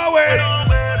gonna know it.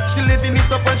 She living it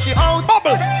up when she out.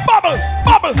 Bubble, bubble,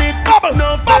 bubble, bubble,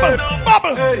 no bubble,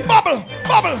 bubble, hey. bubble,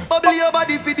 bubble. Bubble your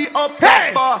body for the up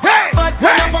Hey, boss. hey, But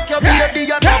when hey, I fuck your hey, baby,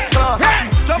 you're top class.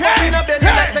 Jump up in a belly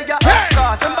like say you're a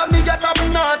star. Jump up me, you're top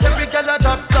notch. Every girl a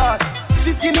top class.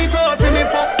 She skinny tall for me,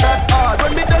 fuck that hard.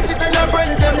 When me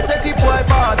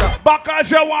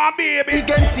you want, baby. You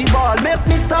can see ball, make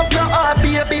me stop your heart,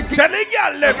 baby. Tell the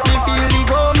girl, let me feel the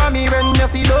go, mommy, when you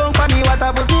see don't for me. What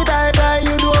a pussy die,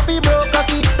 you do fi broke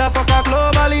cocky. The fucker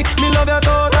globally, me love you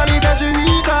totally. Say she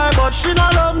weak, but she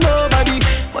not love nobody.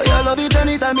 But you love it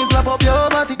anytime me slap up your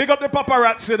body. Big up the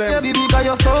paparazzi then. Baby, because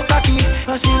you're so cocky.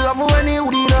 And she love when you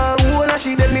in her hole. And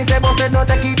she beg me say, boss, no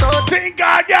take it out. Think,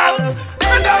 girl.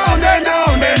 Bend down, bend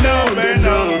down, bend down, bend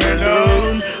down, bend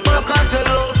down. But can't tell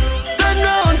you. Turn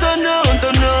down, turn down,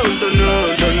 turn down, turn down,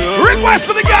 turn down. Request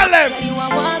to the girl them. You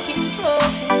are walking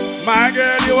trophy. My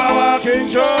girl, you are walking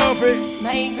trophy.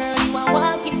 My girl, you are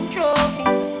walking trophy.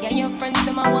 Yeah, your friends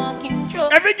them are walking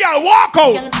trophy. Every girl walk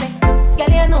out. Girl say, girl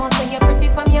you know say you're pretty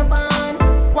from your band.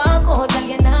 Walk out, girl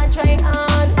you not try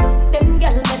hard. Them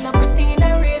girls they not pretty in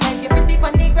a real life. You're pretty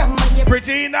on the gram and you're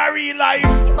pretty in a real life.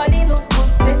 Your body look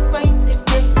good, set right, set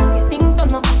right. You think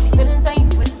turn up, pussy well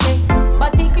tight, well tight.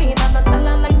 Body clean and a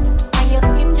salad light, and your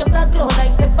skin just a glow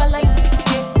like pepper light.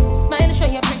 Yeah. Smile show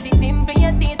you pretty dimple,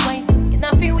 your teeth white. You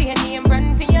not feel weird name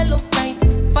brand for your look right.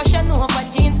 Fashion over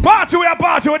jeans. Party with a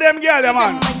party with them girls,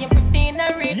 man. You're pretty in a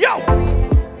real. Yo.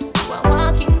 You are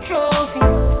walking trophy.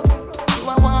 You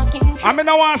are walking trophy. I mean,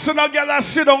 I want to see no girl that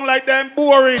sit down like them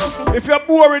boring. If you're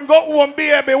boring, go home,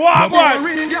 baby. Walk on.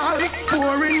 Boring girl,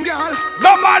 boring girl.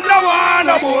 No man, no one,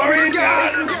 no boring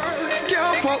girl.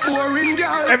 Girl, fuck boring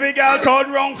girl. Every girl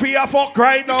turn wrong for your fuck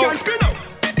right now.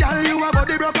 Girl, you a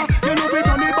body broker. You know it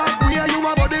on the back where you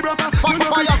a body broker.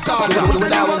 Fyah Statah.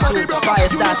 Fyah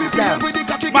Statah sounds.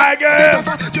 My girl,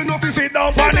 sit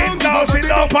down on it now, sit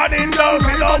down on it now,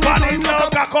 sit down on it now,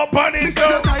 back up on it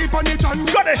now.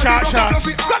 Got a shot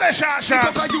shots, got a shot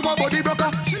shots. You a body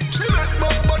broker. She make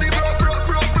body broke.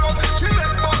 She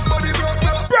make body broke.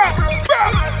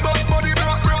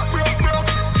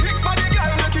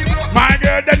 My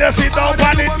girl, then you sit down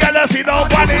on it, girl, sit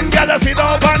down on it, girl, sit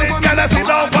down on it, girl, sit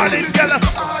down on it, girl.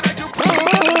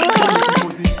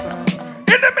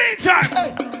 In the meantime,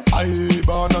 I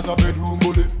born as a bedroom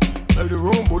bully.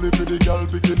 Bedroom bully for the girl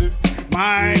bikini.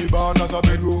 My born as a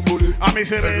bedroom bully. I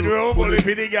miss a bedroom bully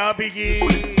for the girl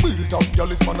bikini. Built up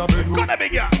girl is man a bedroom. Gonna be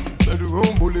girl.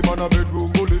 Bedroom bully, man a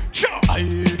bedroom bully. Sure. I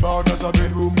born as a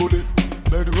bedroom bully.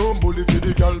 Bedroom bully for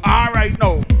the girl. All right,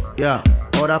 no. Yeah,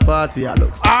 how that party I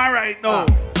looks. All right, no.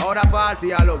 How that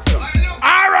party I looks.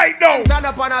 All right, no. Turn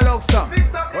up on a looks.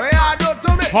 What you do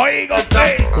to me? How you gonna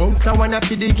play? Bounce a wanna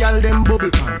feed the girl them bubble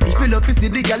pan. If you love to see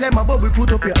the girl them a bubble,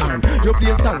 put up your hand. You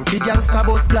play song, the girl star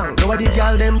bus blank. Now the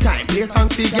girl them time, play song,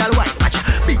 the girl white. Watch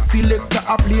big selector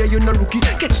a player, you no rookie.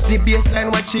 Catch the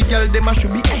baseline, watch the girl them a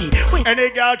should be. Hey, wait. Any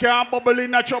girl can bubble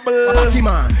in a trouble. Party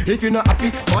man, if you not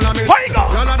happy, follow me. How you go?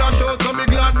 Y'all not show, so me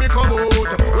glad me come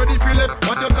out. Ready for left,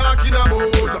 what you talking about?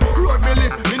 Road me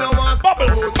live, me no want bubble,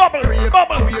 bubble, bubble,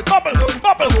 bubble, bubble, bubble,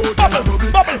 bubble, bubble,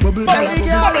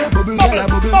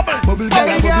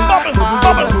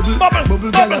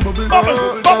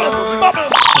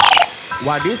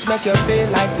 what this make you feel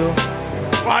like though?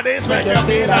 What this make you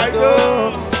feel like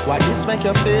though? What this make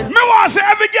you feel? Me want to say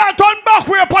every girl turn back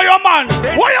way upon your man.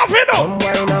 What you feel do? Come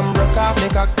wine and broke off me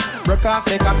cock, broke off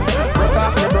me cock, broke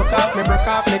off me, broke off me, broke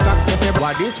off me cock.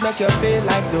 What this make you feel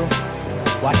like though?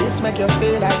 What this make you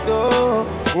feel like though?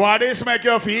 What this make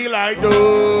you feel like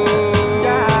though?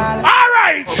 Girl. All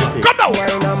right, come down.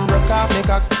 Wine and broke off me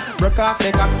cock, broke off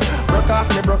me cock, broke off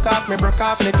me, broke off me, broke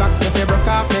off me cock. If you broke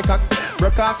off me cock,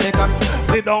 broke off me cock.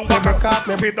 Sit down, back up,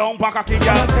 sit down, back up, girl.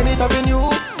 Send it up in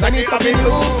you, send it up in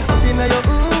you, up in your.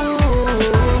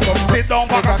 Sit down,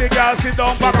 back up, girl. Sit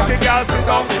down, back up, girl. Sit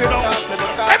down, sit down.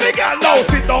 Every girl now,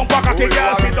 sit down, back up,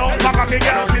 girl. Sit down, back up,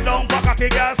 girl. Sit down, back up,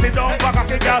 girl. Sit down, back up,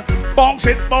 girl. Bounce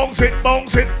it, bounce it,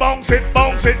 bounce it, bounce it,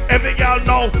 bounce it. Every girl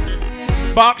now.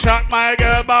 Back shot, my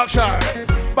girl, back shot.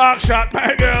 Back shot,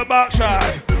 my girl, back shot.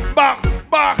 Back,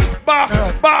 back, back,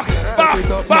 back,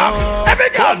 back, back. Every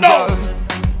girl now.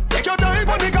 Take your time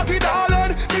on the cocky,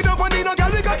 darling. Sit down on the no girl,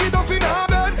 the cocky tough in her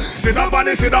bed. Sit up on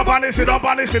it, sit up on it, sit up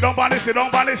on it, sit up on it, sit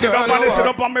up on it, sit up on it, sit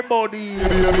up on my body.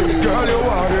 Girl, you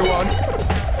are the one.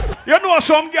 You know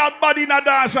some girl body in a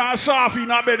dance and soft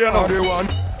in a bed, you know. The one.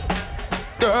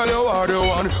 Girl, you are the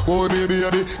one. Oh, me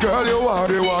baby. Girl, you are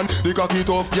the one. The cocky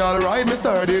tough girl, ride me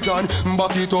sturdy John.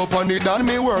 Back it up on it, and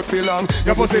me work for long.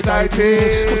 Your pussy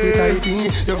tighty, pussy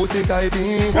tighty, your pussy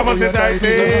tighty, your pussy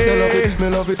tighty. Me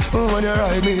love it, oh, when you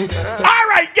ride me. All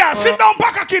right, girl, sit down,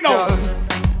 back a now.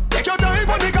 Take your time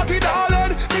on the cocky,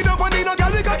 darling. Sit down on the no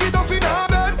girl, the cocky tough in her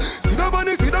bed. Sit down on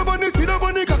the, sit down on the, sit down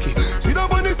on the cocky. Sit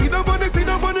down on the, sit down on the, sit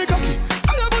down on the cocky.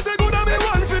 I have a say good and me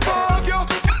want fi fuck you.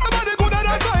 Everybody good and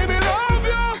that's why me love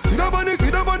you. Sit down on the,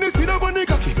 sit down on the, sit down on the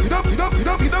cocky. Sit down, sit down, sit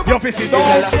down, sit down. Yo, fi sit down.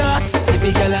 If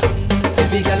you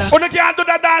Every gala. Uno can't do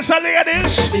that dance,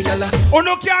 ladies. Every gala.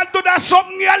 Uno can't do that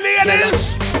something, yeah, ladies.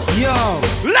 Yo.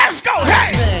 Let's go,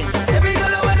 hey. Every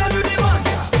gala when I do the one.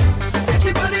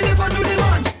 Chip on the lip and do the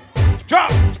one.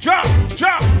 Jump, jump,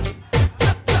 jump.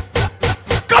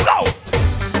 Come on.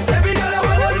 Every gala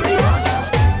when I do the one.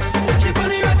 Chip on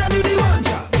the right and do the one.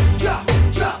 Drop,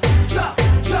 drop, drop,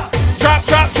 drop. Drop,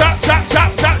 drop, drop, drop,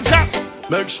 drop, drop, drop.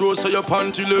 Make sure so your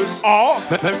pantyless. Oh.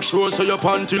 Make sure so your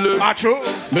pantyless. True.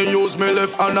 Me use me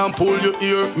left hand and pull your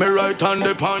ear. Me right hand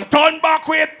the pan. Turn back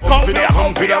with. Come for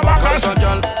the back as a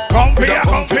gal. Come for the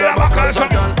back as a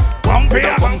gal. Come for the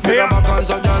back as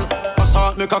a gal.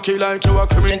 Assault me cocky like you a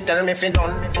criminal. Tell me if you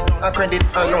done. A credit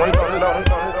alone, done.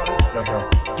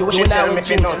 You will now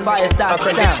tune to Fyah Statah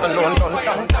Sounds.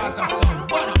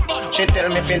 She tell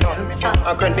me if you done.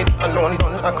 A credit alone,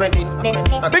 done. A credit.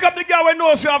 Big up the girl who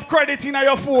knows you have credit in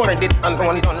your phone. Credit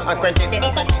alone, done. A credit.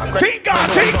 Tinka,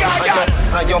 yeah.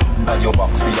 Are you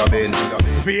back for your Benz?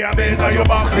 For your Benz, are you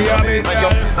back for your Benz? Are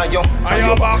you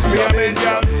back for your Benz,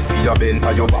 girl? For your Benz,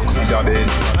 are you back for your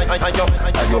Benz? Are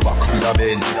you back for your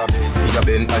Benz? For your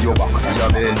Benz, are you back for your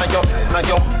Benz? Are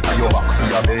you back for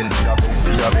your Benz?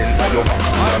 For your Benz, are you back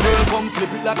for My your girl Benz? come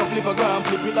flip it like a flippergram,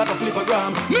 flip it like a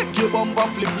flippergram. Make your bumper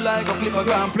flip like a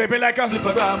flippergram. Flip it like a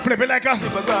flippergram, flip it like a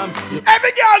flippergram.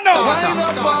 Every girl knows. Wind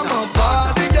up on my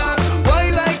body, girl.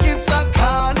 Why like it's a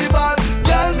carnival?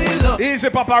 Girl, me love. Easy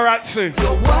paparazzi.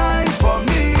 You wine for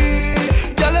me.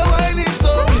 Girl, the wine is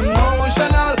so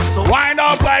emotional. So wind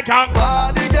up like a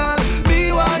body, girl.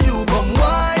 Me want you come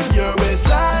wine your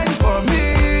waistline for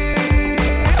me.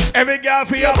 Every girl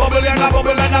for your bubble and a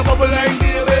bubble and a bubble like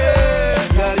baby.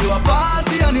 Girl, you a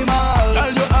party animal.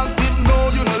 Girl, you active, no,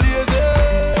 you no lazy.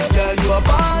 Girl, you a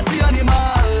party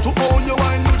animal. To own your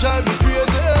wine, you drive me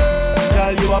crazy.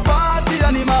 Girl, you a party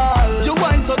animal. You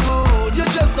wine so good, you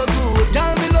just so good.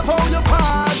 Girl, me love how you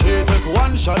party. She take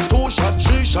 1 shot, 2 shot,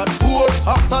 3 shot, 4.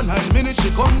 After 9 minutes,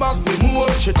 she come back for more.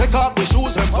 She take off the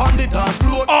shoes and pound the dance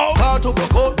floor. Start to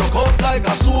broke out like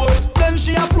a sword. Then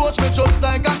she approach me just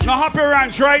like a. Now happy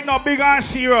ranch right now, big and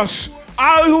serious.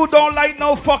 All who don't like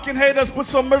no fucking haters, put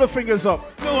some middle fingers up.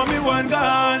 No, me one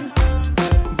gone.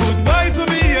 Goodbye to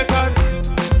me haters.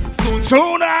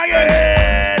 Soon I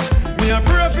get. Me a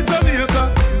pray for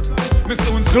Jamaica. Me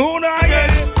soon I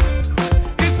get.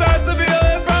 It's hard to be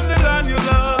away from the land you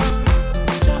love.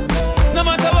 No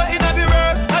matter what in the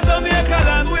world, a Jamaica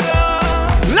land we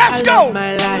love. Let's go.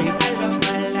 My life.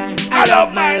 I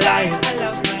love my life.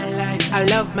 I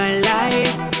love my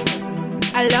life.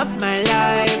 I love my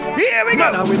life. Here we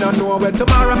go. Now we don't know where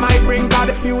tomorrow might bring, cause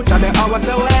the future the hours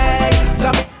away.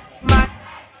 So my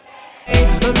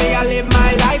me I live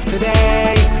my life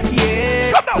today.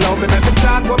 Yeah. Love me make me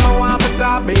talk what I want to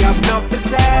talk. Me have enough to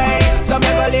say. So me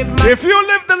go live my. If you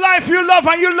live the life you love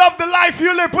and you love the life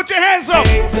you live, put your hands up.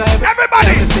 So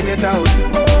everybody sing it out.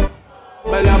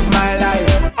 Me love my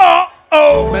life.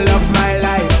 Oh. Me love my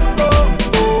life.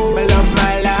 Me love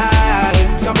my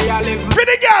life. So me I live.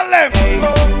 Pretty girl left.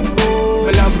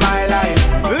 Me love my life.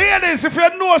 Ladies, if you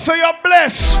know, so you're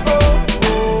blessed.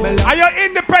 Are you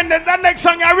independent? That next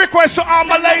song I request to all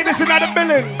my ladies in the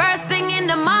building. First thing in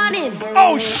the morning.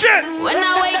 Oh shit. When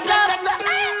I wake up,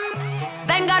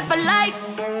 thank God for life.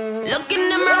 Look in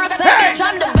the mirror, say bitch,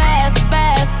 I'm the best.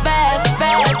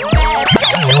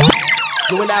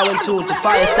 You are now in tune to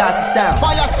Fyah Statah Sounds.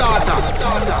 Fyah Statah.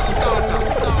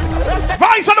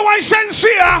 Vice of the one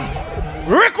Shensia.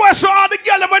 Request to all the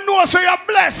girls that know so you're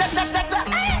blessed.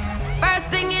 First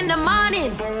thing in the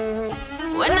morning.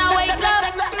 When I wake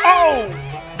up,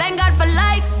 thank God for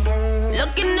life.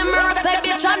 Look in the mirror, say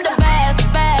bitch, I'm the best.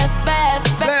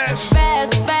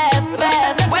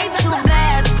 Way too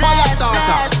blessed.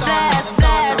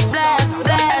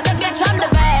 Bitch, I'm the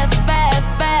best.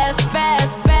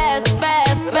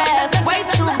 Way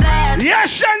too blessed. Yes,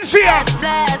 Shensia.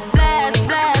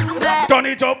 Turn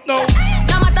it up now.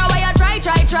 No matter where you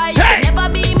try. You can never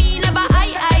be me, never I.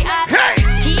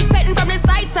 Keep petting from the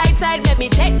side. Make me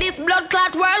take this blood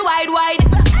clot worldwide.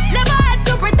 Never had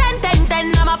to pretend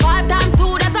 10. I'm a 5 times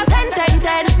 2, that's a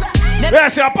 10.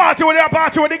 Yes, you're party with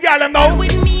the girl now.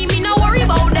 With me no worry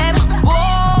about them.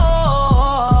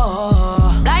 Whoa.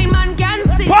 Blind man can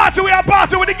see. Party with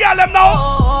the girl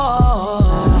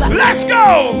now. Let's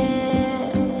go.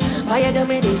 Why you do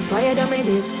me this?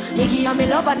 You give me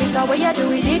love and it's the way you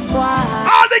do it, boy.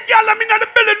 All the girl in the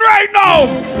building right now.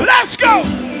 Let's go.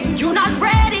 You not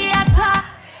ready at all.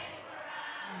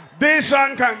 This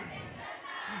song can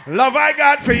love I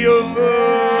got for you.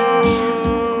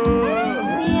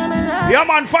 Yeah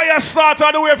man, Fyah Statah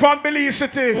all the way from Belize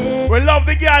City. We love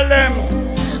the girl them.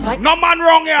 No man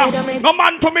wrong here. No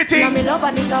man committing. Me love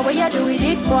and it's the way you do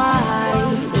it, why?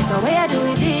 It's the way you do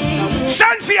it.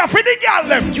 Shancy, I feel the girl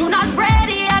them. You not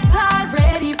ready at all,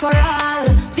 ready for all.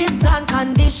 This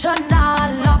unconditional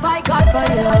love I got for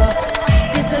you.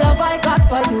 This love I got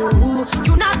for you.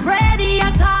 You not ready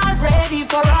at all, ready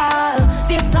for all.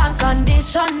 This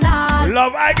unconditional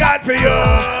love I got for you.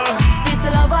 This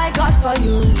love I got for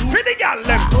you. Feel the girl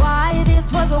them. Why this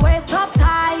was a waste of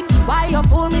time? Why you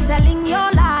fool me telling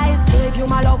your lies? Gave you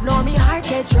my love, now me heart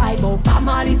get dry. But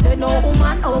Pamali said no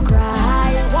woman, no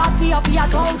cry. Walk for your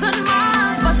 1,000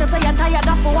 miles, but they say you're tired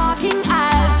of walking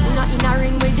aisles. You not in a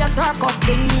ring with your circus,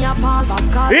 thing me a fall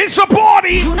back. It's a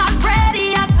party. You not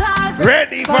ready at all.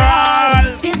 Ready for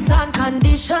all. This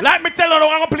unconditional. Let me tell you, I'm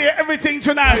gonna play everything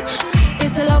tonight.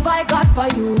 It's the love I got for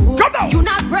you. Come on. You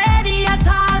not ready at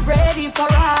all, ready for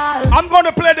all. I'm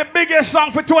gonna play the biggest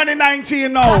song for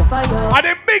 2019 now. And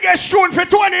the biggest tune for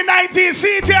 2019.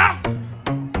 See it here?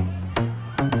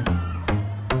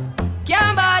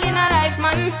 Can't ball in a life,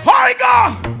 man. Hi,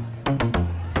 go!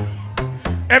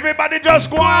 Everybody just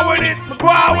go on with it. Go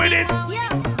on with it.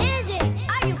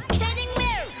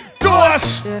 To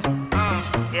us.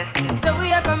 So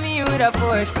we are coming here with a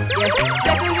force.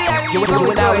 You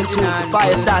are now in tune to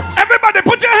Fyah Statah. Everybody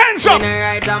put your hands up.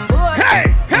 Hey,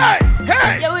 hey,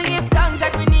 hey. Yeah, we give thanks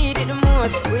like we need it the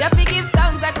most. We have to give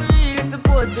thanks like we really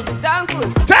supposed to be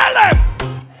thankful. Tell them.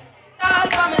 All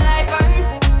for my life and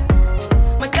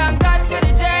my thank God for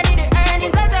the journey, the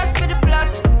earnings are just for the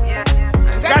plus. Yeah.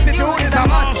 Gratitude is a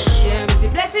must. Yeah, me see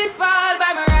blessings fall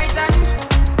by my right hand.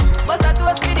 But I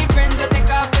toast for the friends we take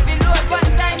off every load. One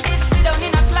time did sit down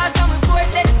in a class and we poured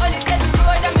that only said the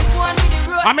road and we go on with the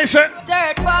road. I miss it.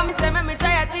 Dirt for me say make me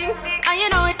try a thing. And you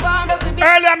know it formed out to be.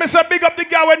 Earlier, I say big up the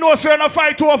girl when no say no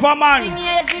fight over man.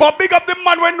 But big up the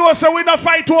man when no say we no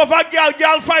fight over girl.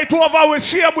 Girl fight over with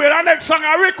same way. The next song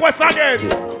I request again.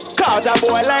 Cause a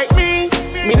boy like me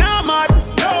not mad.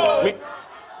 No.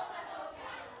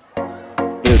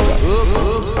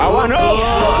 I wanna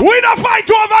know. We no fight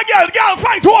over girl. Girl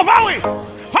fight over we.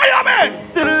 Hiya man.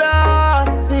 Still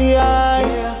lost, see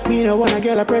I. Me no wanna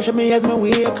girl a pressure me as me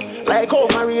wake. Like how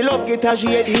my real love get a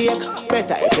shade ache.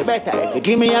 Better if you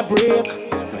give me a break.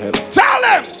 Tell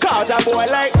them. Cause a boy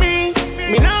like me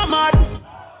not mad.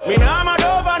 Me not mad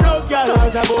over no girl.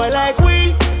 Cause a boy like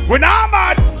we not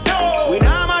mad. No. We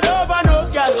not mad over no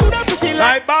girl. Coulda pretty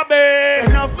like Bobby.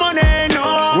 Enough money,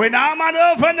 no. We not mad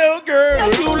over no girl.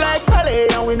 Like you like ballet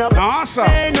and we not awesome.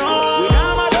 No. We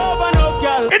not mad over no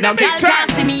girl. No girl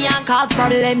can't see me and cause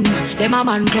problem. Them a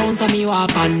man clown so me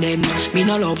walk on them. Me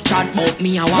no love chat but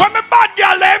me a walk. What me bad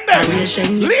girl them then?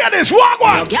 Ladies walk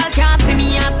one. No girl can't see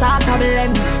me and start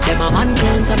problem. Them a man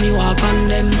clown so me walk on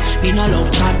them. Me no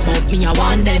love chat but me a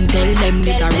want them. Tell them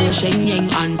this a real Sheng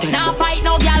Yang anthem. Now fight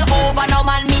no girl over no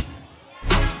man me.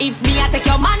 If me a take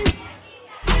your man,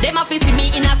 them a see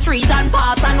me in a street and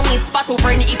pass and whisper to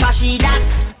friend if a she that.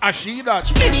 A she that.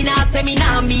 Baby nah say me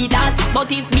nah be that.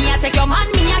 But if me a take your man,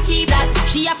 me a keep that.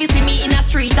 She a see me in a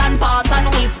street and pass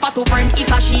and whisper to friend if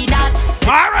a she that.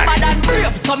 Alright. Bad and brave,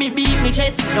 so me beat me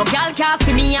chest. No girl can't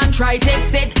see me and try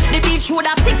text it. The bitch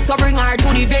woulda stick, so bring her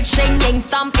to the vet. Sheng Yang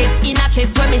stamp it in a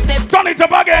chest when me step. Turn it up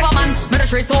again. Over man, me the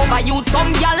stress over youth. Some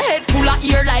girl head full of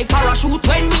ear like parachute.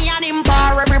 When me and him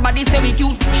par, everybody say we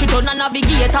cute. She turn a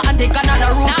navigator and take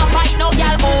another route. Now fight no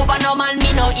girl over no man, me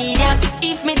no idiot.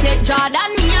 If me take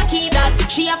Jordan, me a keep that.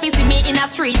 She a see me in a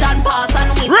street and pass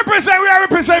and we represent, we are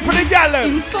represent for the girl.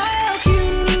 Him fuck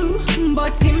you,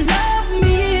 but him love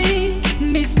me.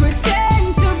 Miss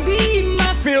pretend to be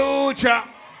my future.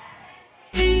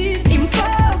 Him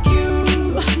fuck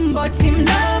you, but him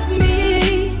love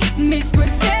me. Miss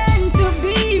pretend to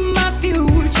be my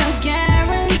future,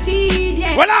 guaranteed.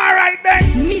 Yeah. Well, alright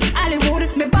then. Miss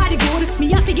Hollywood, my body good.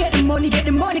 Me have to get the money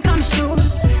come sure.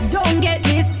 Don't get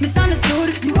this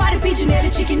misunderstood. You are the pigeon and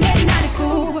the chicken and not the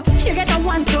cool. You get the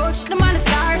one touch, the man a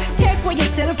star. Take for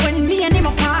yourself when me and him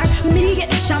apart. Me get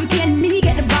the champagne, me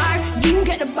get the bar. You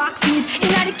get the box seat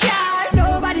in the car.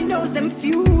 Nobody knows them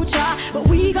future, but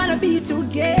we gonna be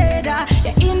together.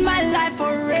 You're in my life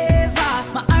forever.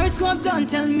 My horoscope don't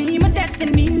tell me my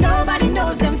destiny. Nobody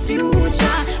knows them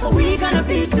future, but we gonna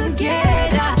be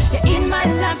together. You're in my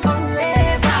life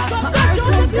forever. My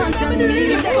horoscope don't tell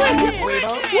me my destiny.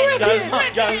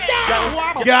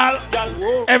 Girl,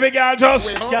 every girl just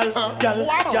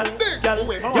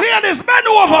ladies, bend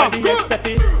over.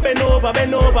 Bend over,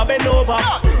 bend over, bend over.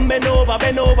 Bend over,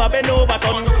 bend over, bend over.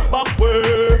 Turn back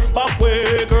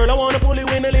way. Girl, I wanna pull you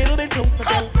in a little bit closer.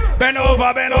 Bend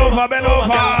over, bend over, bend over.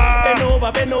 Bend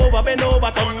over, bend over, bend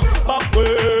over. Turn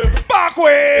back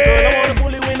way. Girl, I wanna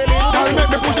pull you in a little bit closer. Make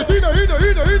me push it in.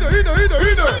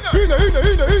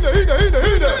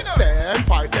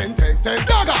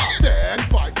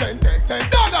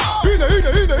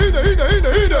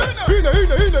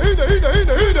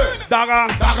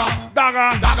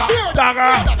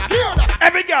 dagger.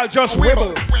 Every girl just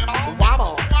wibble.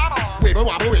 Wobble, wibble,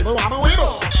 wobble, wibble, wobble,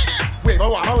 wibble.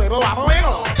 Wibble, wobble, wibble, wobble,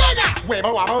 wibble.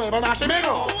 Wibble, wobble, wibble, mash and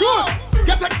wiggle. Good.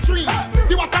 Get extreme.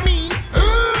 See what I mean?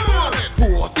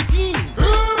 Force the team.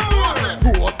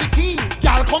 Force the team.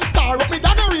 Girl, come star up me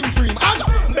dagger in dream. And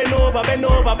bend over, bend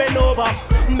over, bend over.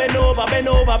 Bend over, bend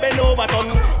over, bend over. Turn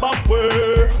back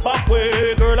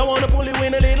way. Girl, I wanna pull you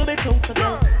in a little bit closer,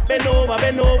 girl. Bend over,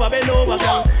 bend over, bend over,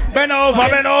 girl. Bend over.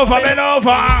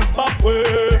 Back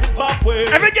way.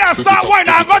 Every girl start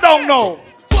whining and go down now.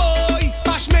 Boy,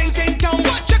 bashment in town.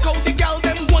 Check out the gal,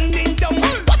 them winding down.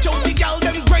 Watch out the gal,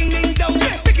 them grinding down.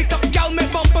 Pick it up, gal,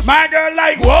 make bumpers. My girl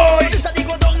like, whoa. This is the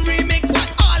go down remix.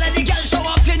 All of the gal show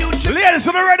off your new trick. Ladies,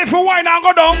 are you ready for wine and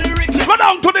go down? Go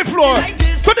down to the floor.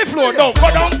 To the floor, no. Go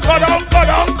down.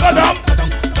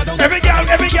 Every girl,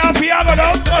 Fyah, go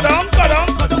down.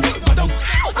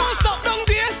 Don't stop down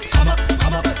there. Come up,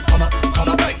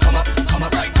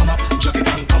 right, chuck it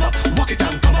down, come up, walk it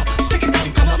down, come up, stick it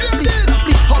down, come up.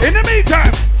 In the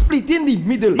meantime, split in the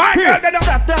middle. My Here, girl,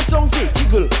 Statah song say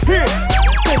jiggle. Here,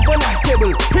 temp on a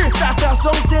table. Here, Statah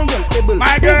song say you're able.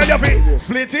 my girl, you be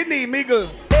split in the middle.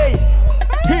 Hey,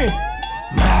 here,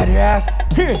 mad ass.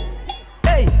 Here,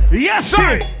 hey, yes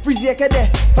sir. freeze your head there.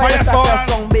 Fire Statah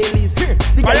song Baileys. Here,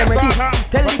 the girl them ready.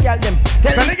 Tell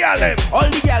the girl them. All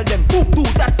the girl them. Who do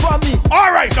that for me?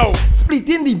 All right now. Split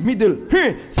in the middle.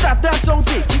 Here, Statah song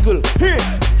say jiggle. Here,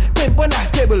 temp on a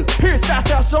table. Here,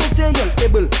 Statah song say you're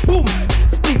able. Boom.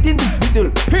 Split in the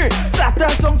middle. Here, Statah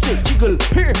song say jiggle.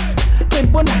 Here,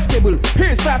 temp on a table.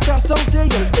 Here, Statah song say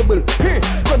you're able. Here,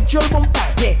 control bumper.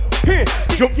 Yeah. Here,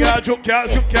 juke ya.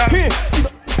 Here, see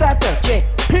Statah. Yeah.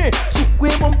 Here, sukwe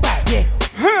bumper. Yeah.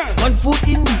 One foot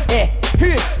in the air.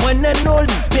 Here, one and only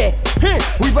there. Here,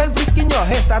 with one flick in your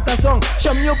hair. Statah song.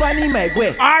 Show me your bunny, my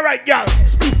way. All right, girl.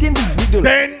 Split in the middle.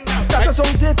 Then Statah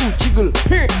song say to jiggle.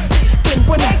 Here, temp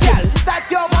on a Girl, start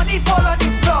your money fall on the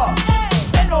floor.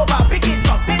 Bend over, pick it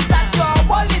up. This that's your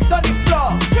wallet on the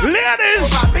floor. ladies,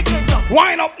 Over, pick it up.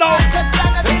 wind up now. Just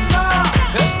plan a thing more.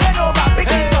 Bend over, pick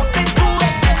it up. It's too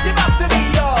expensive up to be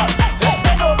yours.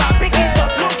 Bend over, pick it up.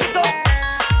 Look it up.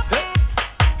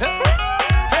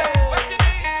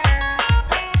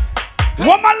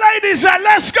 What my ladies are,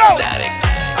 let's go.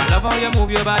 I love how you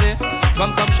move your body.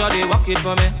 Come, shorty, walk it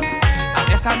for me.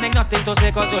 I'm standing nothing to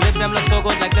say, cause your lips them look so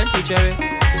good like plenty cherry.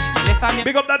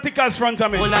 Big up that tickers front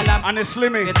of me. And the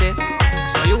slimmy.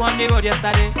 So you on the road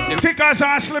yesterday. The tickers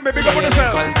and slimmy, big up on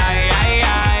yourself. Cause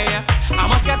I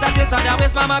must get that taste of that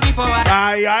waist mama before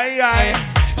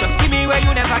I just give me where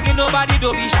you never give nobody,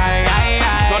 don't be shy.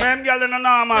 So them girls in the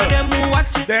normal. Them who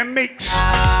watch it. Them mix.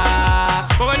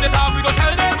 But when they talk, we go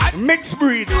tell them. Mixed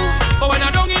breed. But when I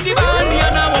don't in the band, me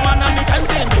and a woman and me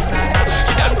chanting.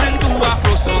 She dancing to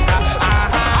Afro soca.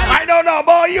 I don't know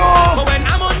about you. But when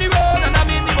I'm on the road and I'm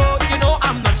in the boat, you know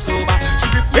I'm not sober.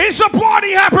 It's a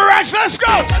party, happy ranch, let's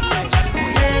go.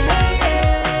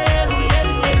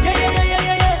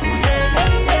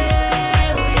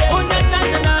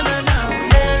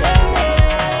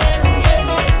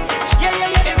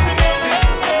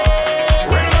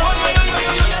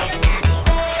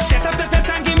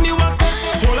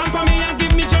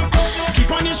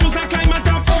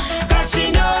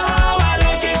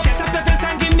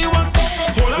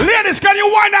 Can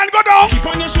you wind and go down? Keep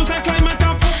on your shoes and climb it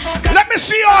up. Let me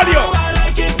see all you. I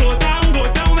like it. Go down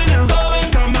when I'm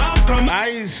going. Come out.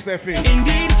 Nice, Steffi. In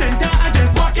the center, I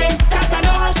just walk in. Cause I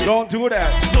know how she. Don't do that.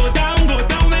 Go down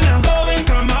when I'm going.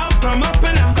 Come up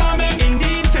when I'm coming. In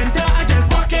the center, I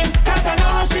just walk in. Cause I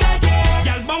know how she like it.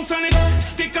 Y'all bounce on it,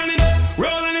 stick on it,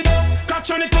 roll on it, catch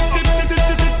on it,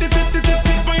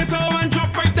 tip on your toe and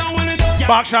drop right down on it.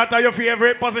 Back shot at your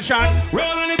favorite position. Roll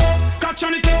on it, catch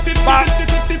on it,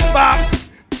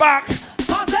 back.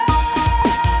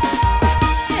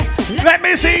 Let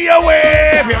me see you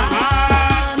wave your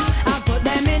hands. I put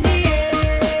them in the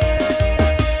air.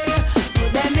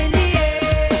 Put them in the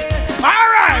air. All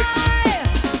right.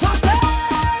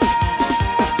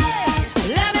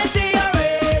 Let me see you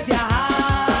raise your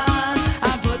hands. I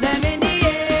put them in the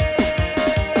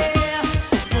air.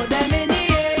 Put them in the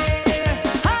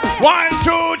air.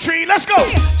 1, 2, 3, let's go.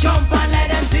 Jump and let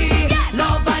them see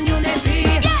love and unity.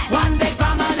 One big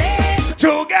family.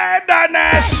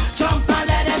 Togetherness. Jump and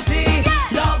let them see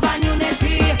love and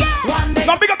unity. One big.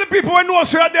 Now big up the people who know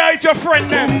so you're there with your friend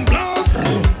then.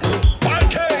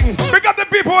 Big up the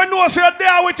people who know so you're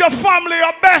there with your family,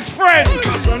 your best friend.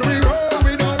 Cause when we roll,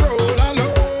 we don't roll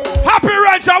alone. Happy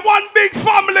Ranger, one big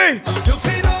family. You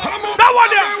feel that one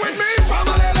there. with me,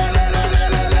 family.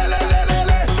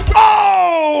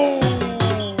 Oh!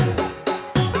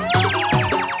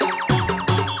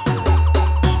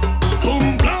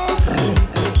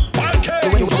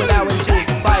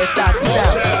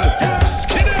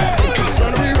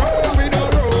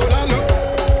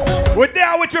 We're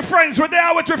there with your friends, we're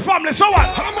there with your family, so what?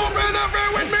 I'm moving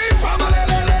over with me, family.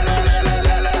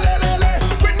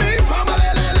 With me, family.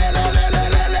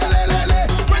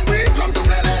 When we come to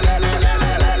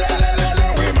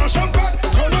we mash up fat,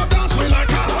 turn up dance, we like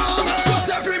a hammer. Cause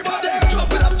everybody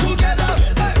chop it up together,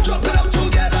 chop it up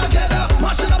together,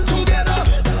 mash it up together,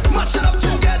 mash it up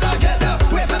together,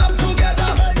 wave it up together,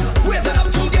 wave it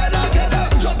up together,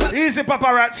 Easy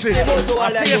paparazzi.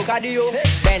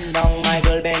 Bend down, my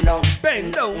girl, bend down.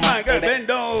 Bend down, my girl, bend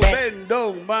down, bend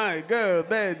down, my girl,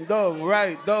 bend down,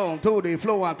 right down to the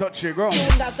floor and touch your ground.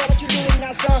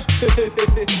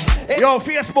 Yo,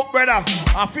 Facebook, brother.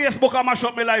 On Facebook, I mash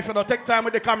up my life, you know. Take time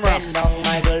with the camera. Bend down,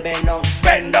 my girl, bend down.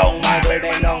 Bend down, my girl,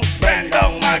 bend down. Bend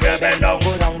down, my girl, bend down.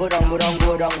 Go down, go down, go down,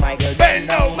 go down, my girl. Bend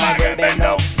down, my girl, bend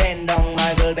down. Bend down,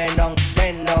 my girl, bend down.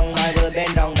 Bend down, my girl,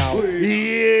 bend down now. Yeah.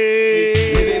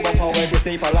 Living up power to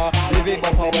say pala. Living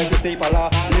up power to say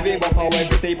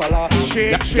pala.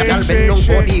 Shake, shake, shake,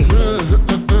 shake.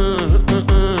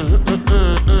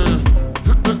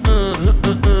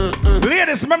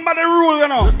 Ladies, remember the rule, you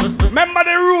know. Remember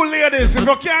the rule, ladies. If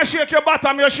you can't shake your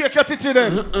bottom, you shake your titty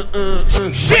then.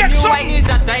 Shake some. Wine is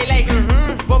that I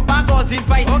like. Bumper goes in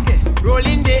fight. Okay.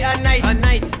 Rolling day and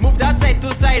night. Move that side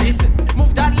to side. Listen.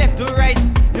 Move that left to right.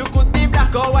 You could be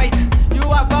black or white. You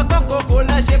have a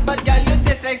Coca-Cola shape, but girl, you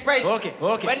taste like Sprite. Okay.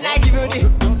 When I give you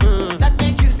the, that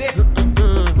make you say.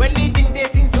 When they think they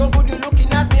sing so good, you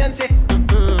looking at me and say,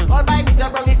 all by Mr.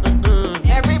 Brown is.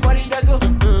 Everybody does go.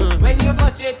 When you're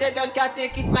frustrated, don't can't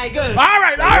take it, my girl. All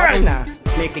right. Now,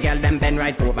 make the girl them bend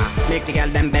right over. Make the girl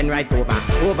them bend right over.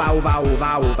 Over.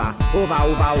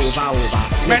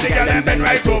 Make the girl them bend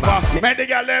right over. Make the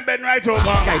girl them bend right over.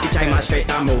 Guide the chima straight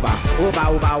and over. Over.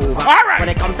 All right. When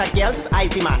it comes to girls, I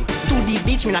the man. To the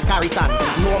beach, me na carry sand.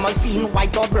 Normal scene,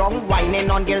 white or brown, whining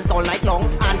on girls all night long.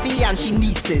 Auntie and she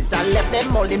nieces, I left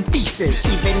them all in pieces.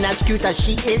 Even as cute as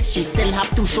she is, she still have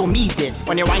to show me this.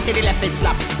 When you wind to the left, it's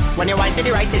slap. When you wind to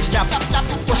the right, it's chop.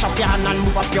 Push up your hand and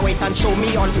move up your waist and show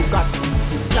me all you got.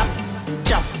 Slap,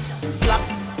 chop, slap,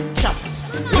 chop.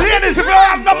 Ladies, if you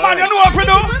have the man, you know what to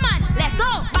do. Let's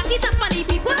go. Back it up on the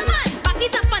people, man. Back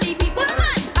it up on the people,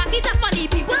 man. Back it up on the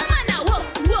people, man. Now, whoa.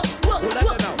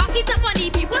 Back it up on the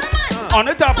people, man. On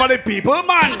the top of the people,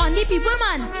 man. On the people,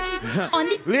 man. On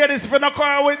the. Ladies, if you're not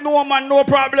calling with no man, no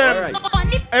problem. Right. On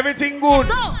the. Everything good.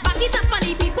 Let's go. Back it up on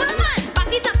the people, man.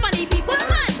 Back it up on the people,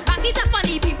 man. Back it up on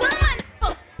the people, man.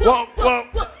 Whoa.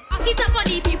 Back it up on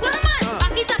the people, man.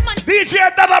 Back it up on the. DJ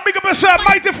Statah, big up yourself.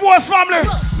 Mighty Force family.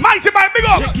 Mighty man, big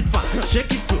up. Shake it fast,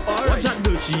 shake it slow. Watch that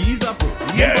girl, she is a pro.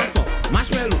 Yeah.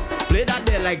 Marshmallow, play that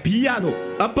there like piano.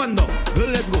 Up and down, girl,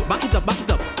 let's go. Back it up.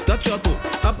 Touch your toe.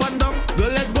 Up and down,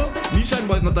 girl, let's go. Mission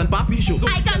boys, not on papi show.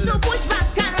 I come to push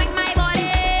back and ring my body.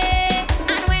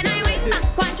 And when I ring back,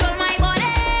 control my body.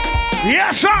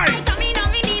 Yes, I come in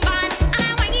on the band. And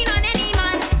I'm winging on any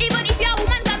man. Even if your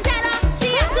woman come tell her,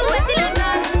 she has to wait till I'm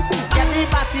done. Get the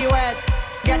party wet.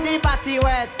 Get the party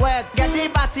wet. Get the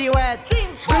party wet.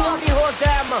 Bring up the hose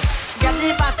them. Get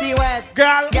the party wet.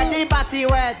 Girl. Get the party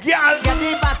wet. Girl. Get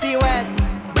the party wet.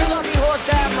 Bring up the hose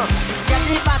them. Get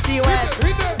the party wet.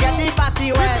 Get the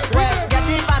party wet. Get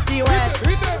the party wet.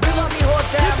 Bring up the hose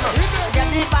them. Get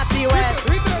the party wet.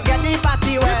 Get the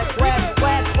party wet.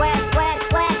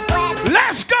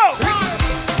 Let's go.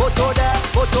 Moto there.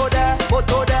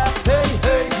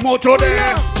 Hey. Moto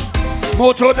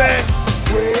there.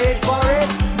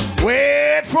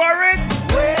 Wait for it.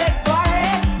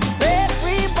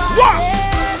 Everybody. What?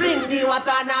 Bring the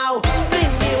water now. Bring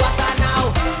the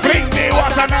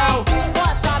water now.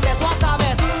 Water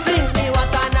mess. Bring the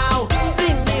water now.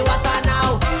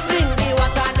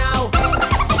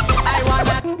 I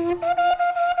wanna.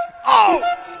 Oh.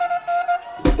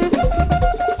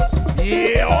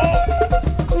 Yeah.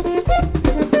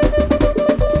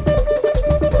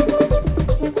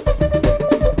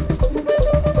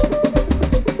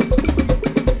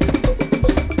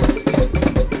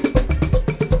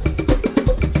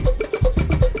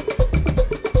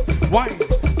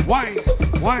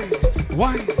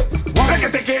 Wine.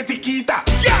 Requete que tiquita,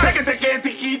 requete que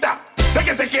tiquita,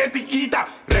 requete que tiquita,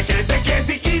 requete que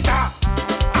tiquita.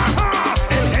 Ajá,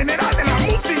 el general de la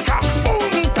música,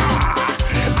 punta.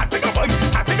 I think a boy,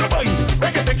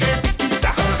 requete que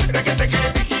tiquita, requete que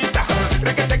tiquita,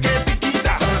 requete que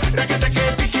tiquita, requete que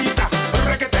tiquita,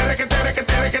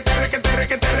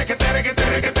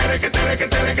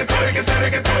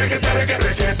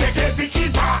 requete que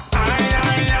tiquita.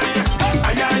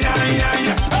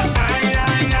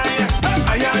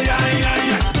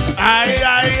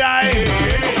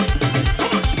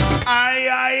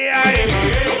 Ay.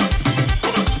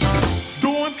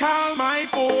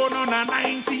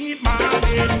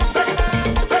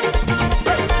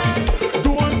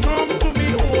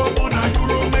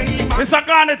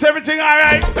 Garnet, everything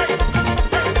alright?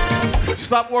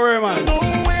 Stop worrying, man.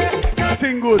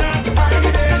 Nothing good.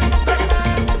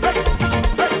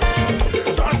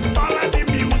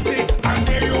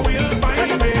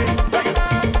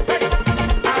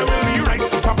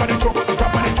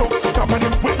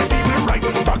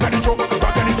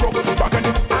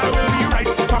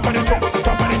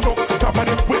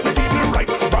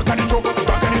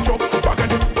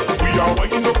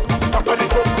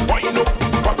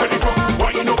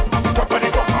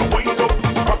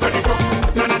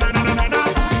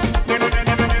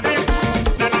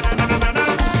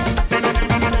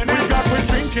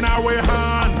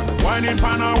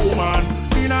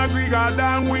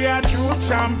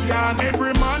 Champion,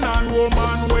 every man and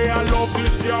woman, where I love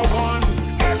this year one.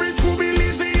 Every true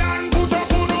Belizean, put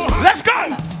up on no hand. Let's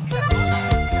go!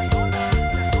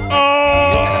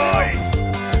 Oh!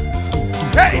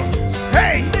 Hey!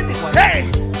 Hey! Hey!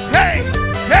 Hey!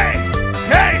 Hey!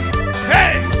 Hey!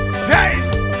 Hey! Hey!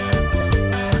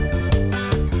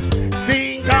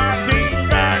 Dinga!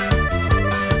 Dinga!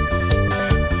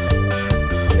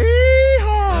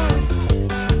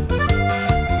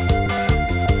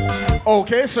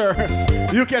 Okay, sir.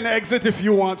 You can exit if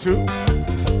you want to.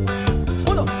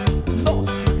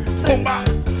 Pumba,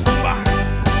 pumba.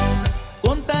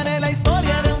 Contaré la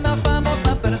historia de una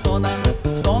famosa persona.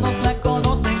 Todos la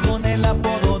conocen con el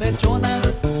apodo de Chona.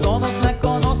 Todos la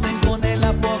conocen con el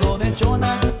apodo de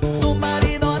Chona. Su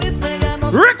marido dice ya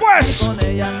no se Request con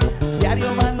ella.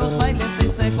 Diario va a los bailes y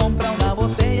se compra una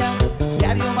botella.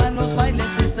 Diario va a los bailes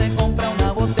y se compra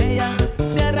una botella.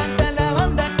 Se arranca la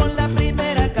banda con la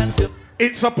primera canción.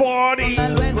 It's a party.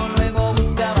 Luego, luego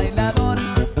busca bailador.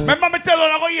 Remember me tell you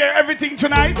I'm gonna hear everything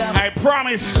tonight? I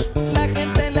promise. La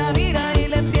gente la mira y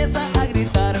le empieza a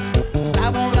gritar.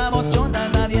 Bravo, bravo, Chona,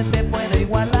 nadie te puede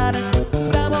igualar.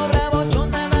 Bravo, bravo,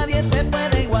 Chona, nadie te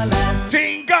puede igualar.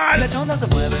 Chingal. La Chona se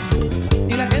mueve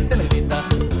y la gente le grita.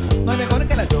 No hay mejor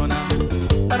que la Chona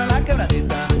para la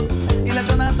quebradita. Y la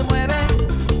Chona se mueve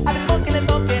al ritmo que le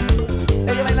toquen.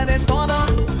 Ella baila de todo,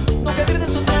 nunca pierde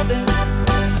su trote.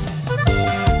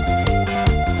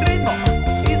 Ritmo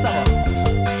y sabor.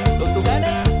 Los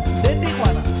Tucanes de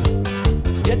Tijuana.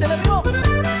 Y échale ritmo.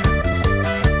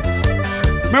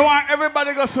 Me want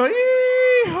everybody go so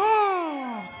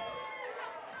yee-haw.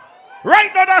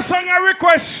 Right now that song I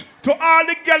request to all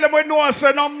the girls we know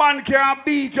say no man can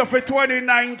beat you for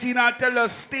 2019 and tell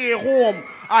us stay home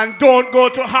and don't go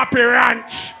to Happy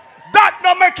Ranch. That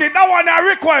no make it, that one I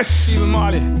request. Even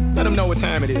Marty, let them know what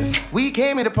time it is. We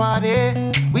came here to party,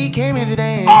 we came here to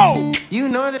dance. Oh! You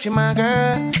know that you're my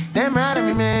girl, damn right of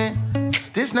me, man.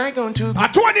 This night going to a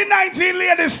 2019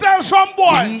 lady still some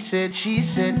boy. He said, she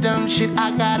said, dumb shit.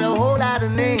 I got a whole lot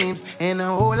of names and a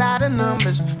whole lot of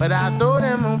numbers, but I throw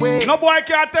them away. No boy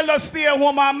can't tell us stay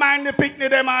home and mind the picnic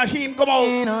them and him come out.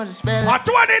 A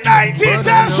 2019 but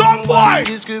tell some boy.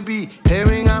 This could be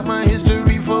airing out my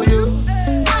history for you.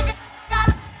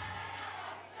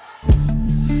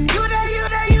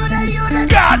 You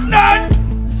got none.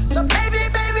 So baby,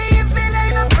 if it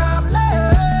ain't a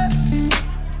problem,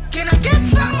 can I get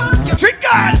some of your chicken?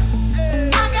 I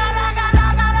got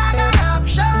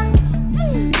options.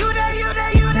 You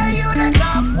the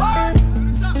top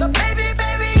one. So baby,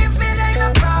 if it ain't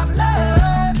a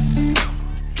problem,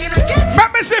 can I get some?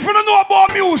 Let me see if you don't know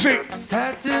about music.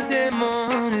 Saturday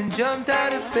morning, jumped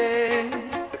out of bed,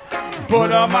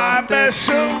 put on my best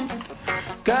suit.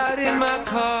 Got in my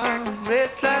car,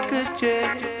 raced like a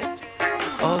jet,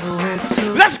 all the way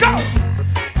to. Let's go!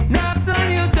 Knocked on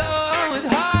your door with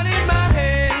heart in my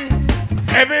head.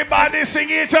 Everybody sing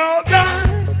it out now.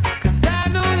 Cause I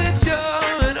know that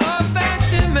you're an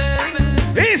old-fashioned man.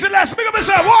 Easy, let's pick up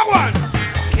yourself. Walk one.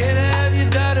 Can I have your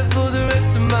daughter for the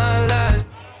rest of my life?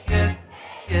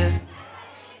 Yes.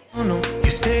 Oh no.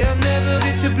 You say I'll never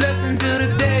get your blessing till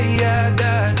the day I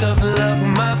die. Tough love,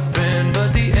 my friend,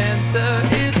 but the answer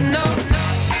is no.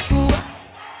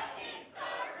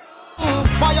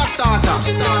 Fyah Statah.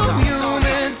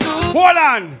 Hold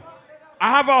on. I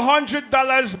have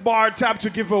 $100 bar tab to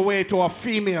give away to a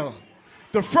female.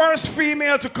 The first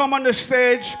female to come on the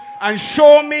stage and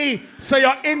show me say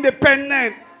you're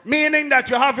independent, meaning that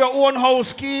you have your own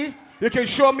house key. You can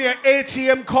show me an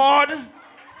ATM card.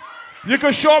 You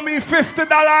can show me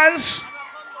 $50.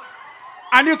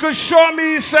 And you can show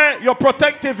me, say, you're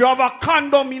protective. You have a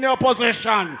condom in your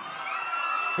possession.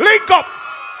 Link up.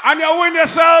 And you win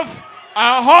yourself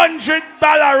 $100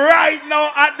 right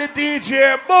now at the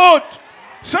DJ booth.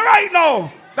 So right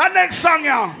now, that next song,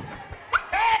 yeah.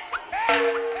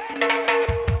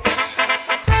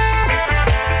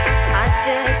 I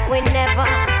said if we never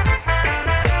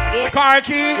Car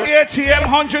key, ATM,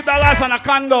 $100 and a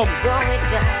condom.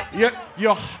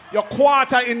 You're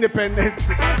quarter independent.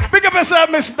 Big up yourself,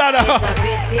 Miss Statah. It's a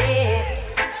pity.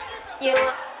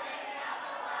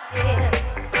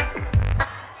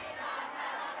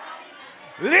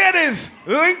 Ladies,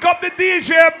 link up the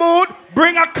DJ booth,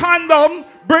 bring a condom,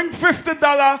 bring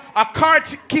 $50, a car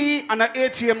key, and an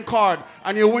ATM card,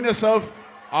 and you win yourself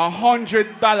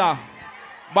 $100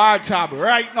 bar tab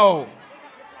right now.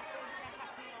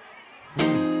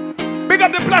 Big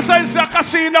up the Plaza Inside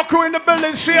Casino crew in the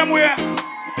building, same way.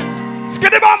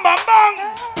 Skiddy bang bang bang.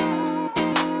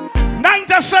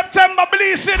 9th of September,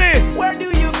 Belize City. Where do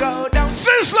you go down?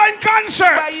 Sizzling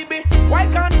concert. Baby, why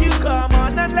can't you come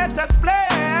on and let us play?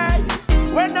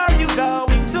 When are you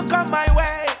going to come my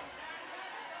way?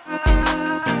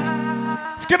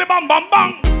 Skiddy bang bang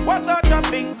bang. What other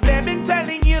things they've been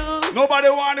telling you? Nobody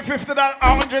want the $50,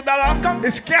 $100.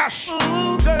 It's cash.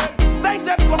 Ooh, girl, they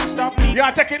just won't stop me. You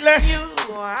gotta take it less. Tell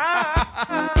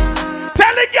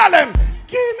the girl them,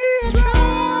 give me a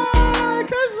try,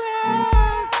 'cause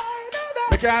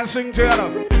I can't sing together.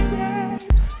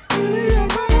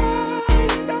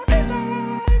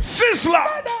 Sizzler.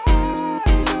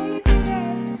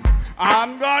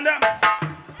 I'm gonna.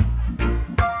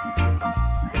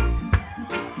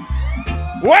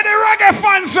 Where the reggae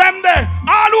fans them there?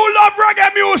 All who love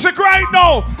reggae music right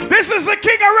now. This is the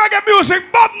king of reggae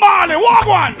music, Bob Marley. Walk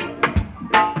one.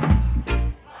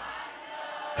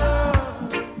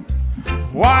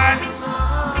 One.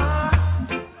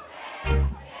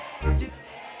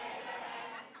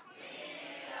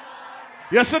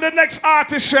 You see the next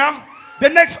artist here? The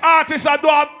next artist I do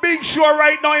a big show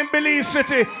right now in Belize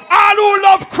City. All who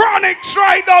love Chronics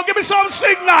right now, give me some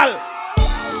signal.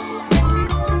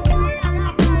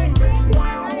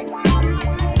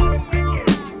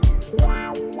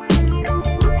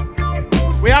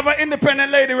 We have an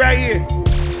independent lady right here.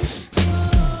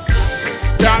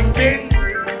 Skanking,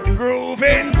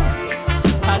 grooving,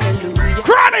 hallelujah.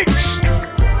 Chronics,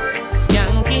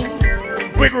 skanking,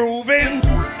 we grooving.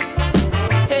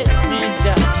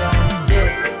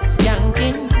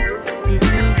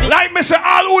 Like me say,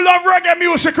 all who love reggae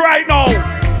music right now.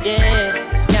 Yeah,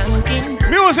 skanking.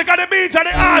 Music on the beats and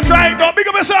the arts right now. Big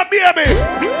up yourself, baby.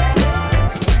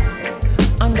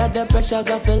 Under the pressures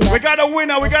of a life. We got a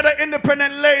winner, we got an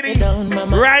independent lady.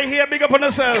 Right here, big up on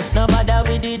herself. No matter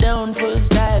with the down full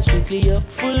style, strictly up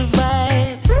full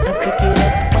vibes. I pick it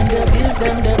up on the bills,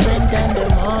 them the rent and the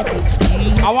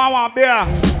mortgage. I want one beer.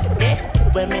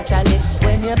 When me chalice,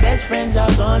 when your best friends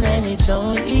are gone and it's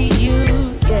only you.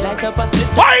 Yeah, like a split.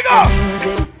 Why you go?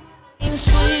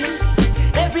 Sweet.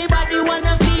 Everybody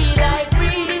wanna feel like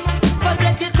free.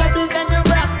 Forget your troubles and you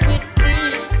rock with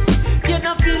me. You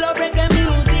don't feel a reggae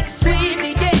music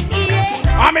sweet.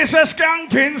 Yeah. I'm Mr.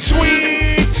 Skanking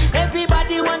sweet.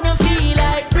 Everybody wanna feel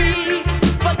like free.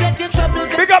 Forget your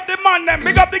troubles. Big up the man them,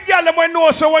 big up the girl them when know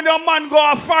so when your man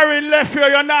go a foreign left here,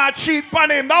 you're not cheat on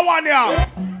him. That one yeah.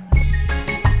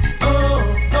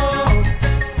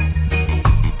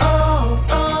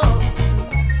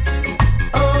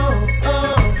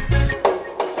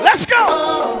 Let's go!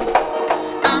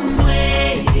 I'm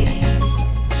waiting.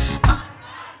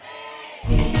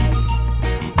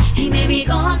 He may be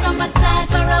gone from my side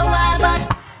for a while,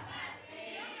 but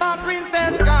my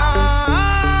princess gone.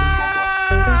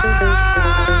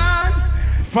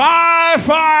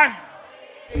 Fire.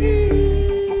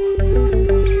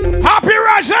 Happy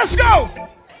Rush, let's go!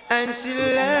 And she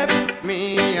left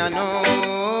me, I know.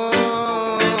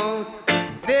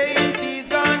 Saying she's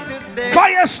going to stay.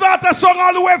 Fyah start a song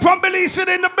all the way from Belize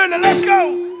City in the building. Let's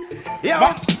go.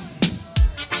 Yeah.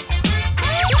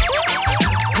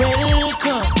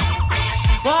 Welcome.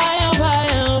 Why?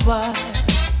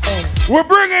 We're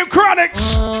bringing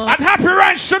Chronics and Happy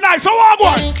Ranch tonight. So what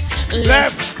one?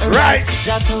 Left, right.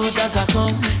 Just so just I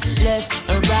come. Left,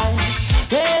 right.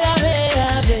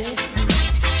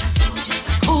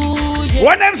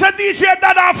 When them say DJ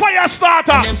Dada Fyah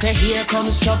starter. When them say here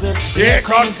comes trouble, here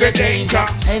comes the danger.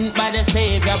 Sent by the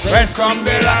Savior, west come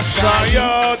the last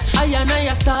riot. I and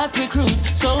I start recruit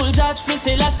soldiers for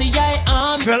Selassie I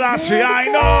am. Selassie I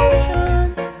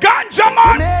know. Ganja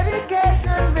man.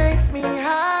 Medication makes me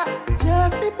high.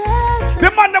 Just be patient.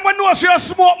 The man them when knows you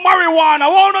smoke marijuana.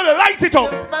 Won't know to light it up.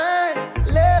 Find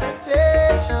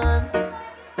levitation.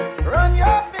 Run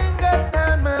your fingers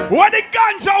down my. What the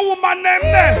ganja woman them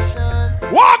there?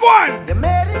 Walk one. The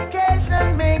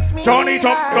medication makes me. Don't eat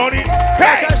up, don't eat.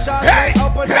 Hey, such a short way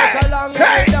up and such a long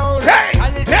way down.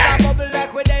 And it's a bubble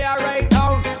like where they are right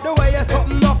down. The way you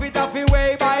something off it off your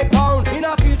way by pound. In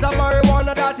a fields of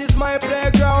marijuana, that is my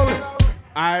playground.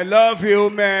 I I love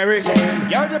you, Mary.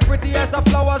 You're the prettiest of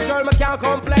flowers, girl, me can't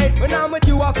complain. When I'm with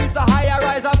you, I feel so high, I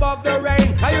rise above the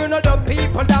rain. And you know the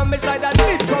people damage like that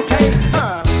need cocaine.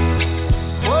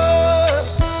 Whoa.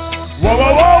 Whoa,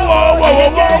 whoa, whoa, whoa, whoa, whoa,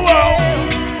 whoa, whoa.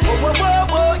 Whoa, whoa,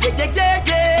 whoa,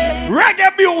 yeah. Reggae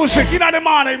music in the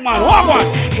morning, man. What one?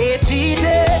 Hey DJ,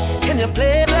 can you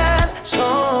play that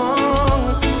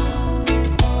song?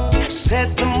 Set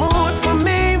the mood for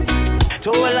me to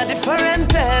all a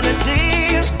different energy.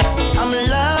 I'm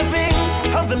loving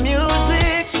how the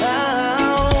music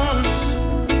sounds.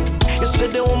 You said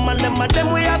the woman, them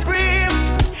we are free.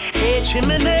 Hey,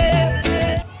 chimney.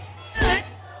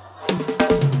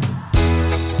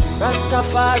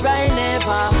 Rastafari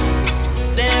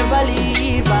never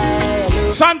leave.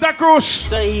 Santa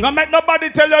Cruz, don't make nobody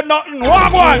tell you nothing.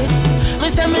 Walk one. Me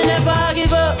say me never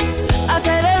give up. I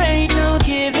said there ain't no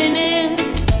giving in.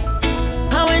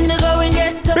 And when the going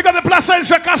gets tough, because the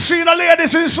Placentia Casino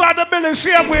ladies inside the building,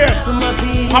 same way.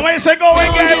 And when you say go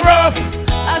and get rough,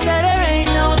 I said there ain't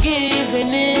no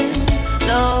giving in.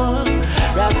 No,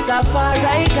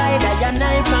 Rastafari guide I and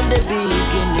I from the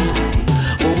beginning.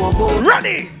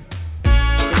 Ready.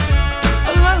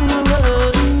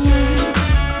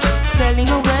 Selling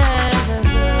away.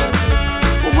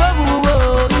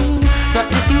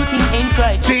 Prostituting ain't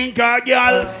right. Think a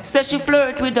girl. Says she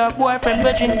flirt with her boyfriend,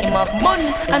 but him have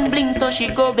money and bling, so she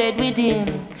go bed with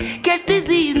him. Catch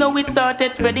disease, now it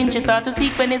started spreading. She start to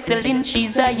seek penicillin,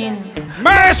 she's dying.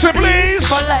 Mercy, please.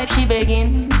 For life she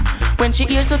begging. When she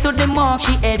hears her to the mark,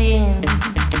 she heading.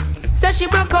 Says she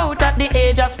broke out at the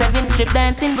age of 7, strip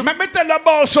dancing. Let me tell you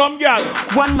about some girl.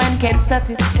 One man can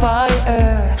satisfy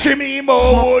her. She me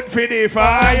more wood for the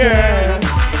fire.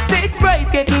 Sex price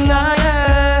getting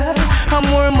higher. And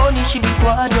more money she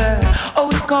require.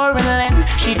 Oh, score and land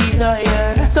she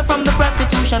desire. So from the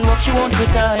prostitution work she won't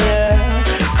retire.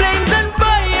 Flames and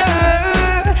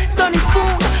fire. Sunny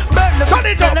spoon. Burn the turn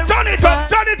it up, turn it up,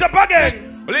 turn it up again.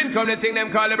 Well, in come the thing them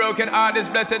call a broken heart. This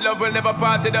blessed love will never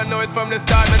part. Don't know it from the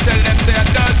start. Me tell them say I'm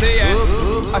dirty,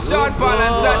 yeah. A Sean Paul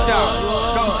and Sasha.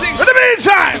 Come sing. In the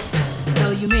meantime.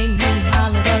 Though you make me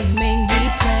holler, though you make me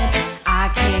sweat, I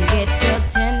can't get your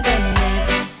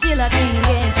tenderness. Still I can't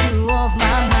get you off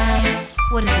my mind.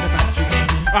 What is it about you,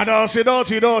 baby? I don't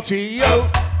see, yo.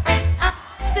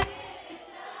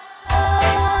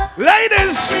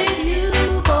 Ladies.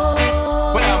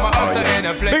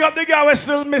 Big up the guy who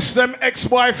still miss them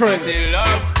ex-boyfriend.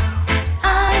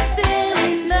 I'm still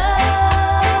in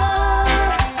love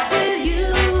with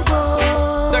you, boy.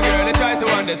 So girl, I try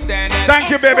to understand that. Thank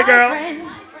you, baby girl.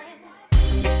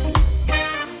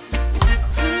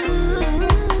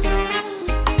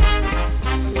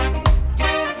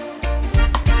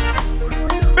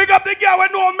 Big up the guy who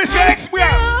know miss your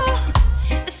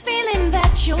ex-boyfriend. This feeling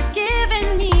that you're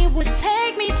giving me would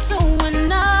take me to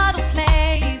another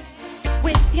place.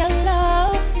 With your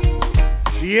love,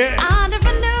 yeah. I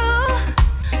never knew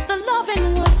the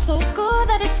loving was so good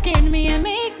that it scared me and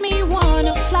made me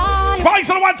wanna fly. Voice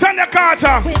on 110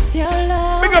 Carter. With your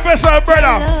love, big up yourself,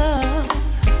 brother.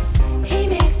 He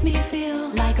makes me feel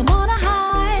like I'm on a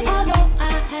high. Although I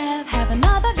have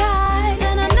another guy,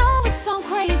 and I know it sounds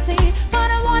crazy,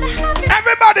 but I wanna have this.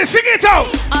 Everybody sing it out.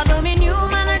 Although me new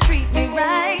man, I treat me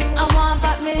right. I want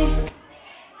back me.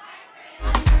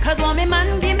 Cause when me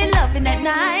man give me loving at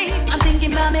night, I'm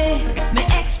thinking about me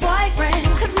ex-boyfriend.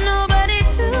 Cause nobody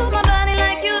do my body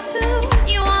like you do.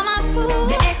 You are my boo,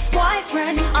 me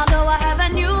ex-boyfriend. Although I have a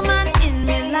new man in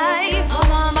me life, I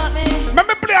want about me. Let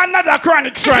me play another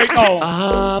Chronics right now.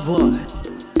 Ah boy.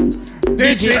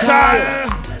 Digital.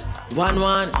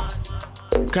 1-1.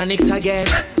 Chronics again.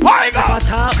 If I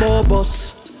talk about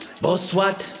boss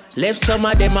what? Left some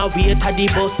of them a wait at the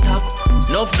bus stop.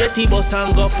 Enough get the bus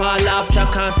and go fall off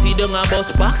track and see them a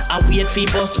bus back. I wait for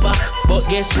bus back, but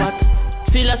guess what?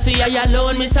 Still I see I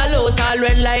alone, me salute all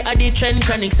when like a the trend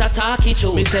Chronics a talk it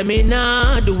show. Me say me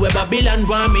nah do what Babylon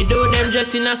want me do. Them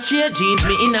dress in a straight jeans,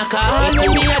 me in a car. Me say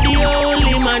me a the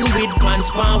only man with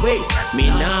pants pan waist. Me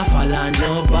nah follow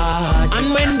nobody.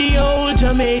 And when the old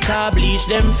Jamaica bleach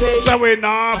them face, so we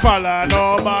nah follow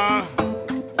nobody.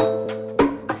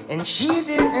 And she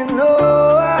didn't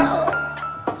know how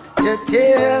to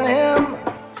tell him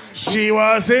she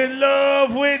was in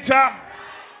love with her.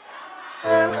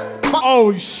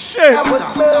 Oh shit! I was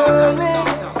burning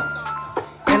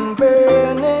and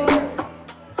burning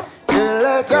till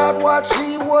I got what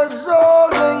she was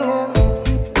holding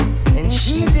in. And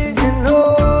she didn't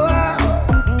know how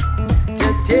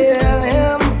to tell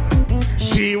him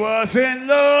she was in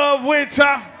love with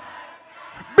her.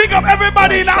 Big up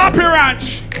everybody in the Happy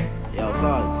Ranch. Yo,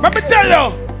 guys. Let me tell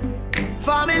you.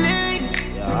 Family.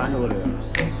 Yeah, I know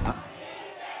this.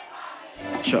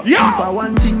 Sure. Yeah. If I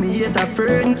want thing, me hate a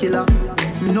fern killer.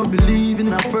 Me no believe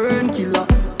in a fern killer.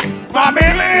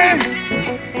 Family,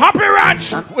 Happy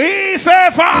Ranch, we say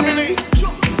family.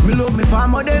 Me love me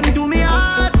farmer, them to me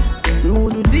heart. Me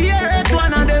would do the earth,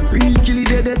 one of them. Real kill it,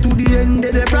 dead to the end,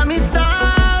 dead from me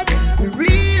start. Me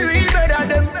real better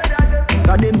them.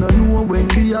 Cause them no know when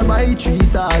we are buy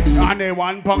trees sardine. And they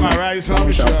one pound of rice from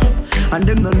shop. And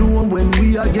them no know when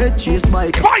we are get chased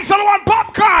by Spice on one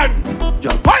popcorn.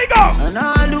 How you go? And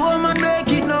all the woman make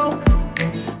it now.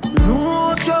 Me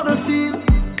know struggle feel.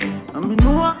 And me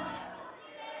know.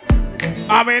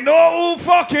 I mean, know who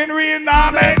fucking real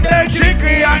now make them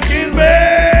chicky and kill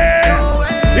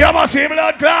me. You must see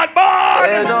blood clot boy.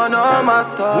 They don't know my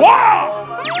story.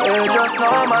 Wow. They just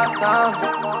know my sound.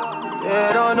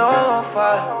 They don't know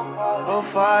how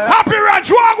far. Happy Ranch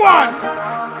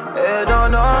Wagwan. They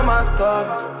don't know my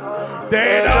story.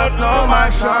 They just know my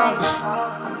songs.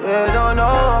 They don't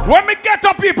know. When we get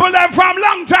to people them from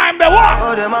long time, they what?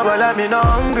 Oh, them a go like me not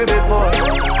hungry before.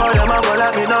 Oh, them a go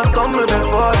like me not stumble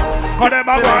before. Oh, them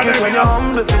a go like me when you're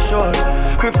humble for sure.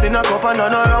 Crips in a cup and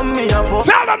none around me a pour.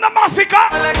 Tell them the massacre.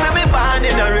 I like to be born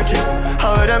in the riches.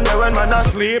 How them there when man a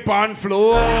sleep on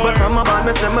floor. But from a band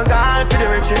me say me God for the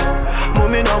riches.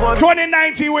 Move no one.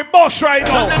 2019 we boss right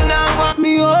now.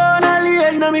 Me own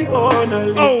alien, na me own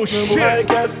alien. Oh shit.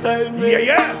 Yeah,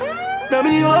 yeah. Na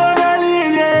me own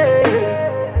alien, yeah.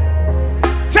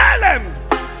 Tell them.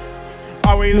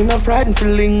 Me not frightened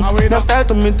feelings. Me not style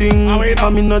to me thing.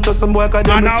 I'm not just some boy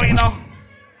academic.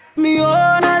 Me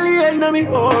own alien, na me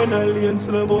own alien.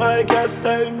 So no boy can't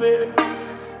style me.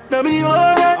 Na me own.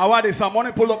 I want this.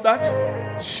 Someone pull up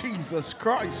that. Jesus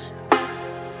Christ.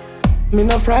 Me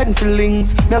not frightened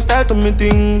feelings. Me a style to me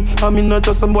thing. I'm not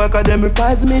just some boy academic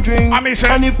pass me drink. And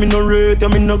if me no rate,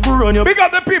 me no go run you. Big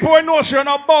up the people who know you're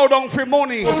not bow down for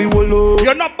money.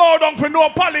 You're not bow down for no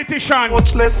politician.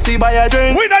 Much less see by a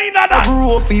drink. We don't know that. I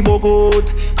grew up for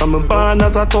goat. I'm born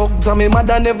as a talk. So me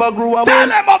mother never grew up. Tell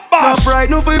them up, boss. Not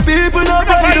frightened for people, not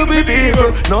frightened for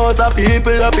people. No, the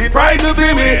people that be frightened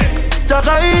for me. Jack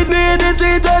hide me in the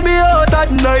street, tell me out at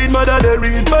night. Mother they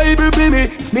read Bible for me.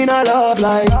 Me not love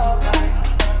lights.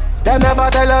 Them never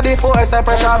tell her before, say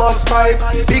pressure bus pipe.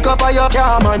 Pick up or you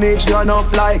can't manage, you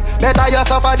enough like. Better you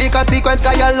suffer the consequence,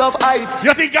 cause you love hype.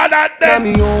 You think you're that then?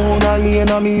 Na me own a lane,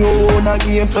 na me own a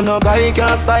game. So no guy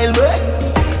can style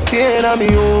me. Stay na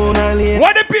me own a lane.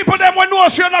 Why the people them when know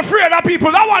you're not afraid of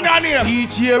people? That one down here.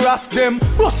 Each year ask them,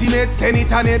 bossy made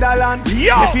Senator Netherlands.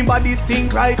 If body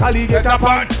stink like alligator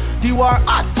pan. The war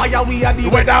hot fire, we are the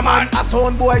weatherman. A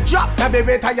sound boy drop, the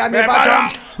baby tire never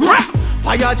jump.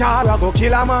 Fire jar go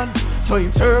kill a man. So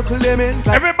him circle them in like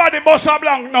everybody boss a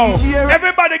blank now.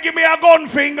 Everybody give me a gun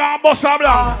finger and boss a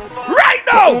blank. Right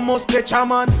now. Almost catch a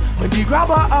man when the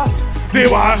grabber hot. They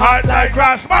were hot like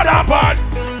grass, mother pot.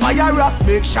 Fire ras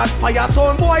make shot, fire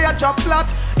sound boy a drop flat.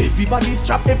 Everybody's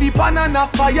trapped, every banana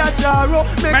fire jar.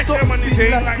 Make something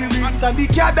spin like the rings and the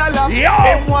Cadillac.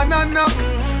 M1 and knock.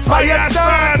 Fire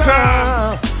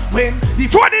starter. When the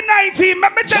 2019,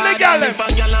 let me tell you, girl. If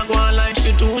a girl a go on like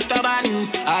she too stubborn,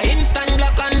 I instant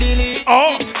block and delete.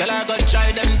 Oh, tell her go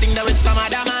try them thing that with some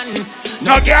other man.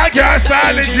 No girl can't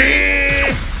style the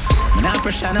G. Me not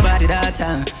pressure nobody that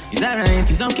time. It's alright,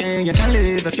 it's okay, you can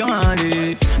live if you want to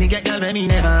live. Me get girl when me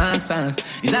never ask for.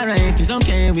 It's alright, it's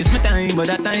okay, waste my time, but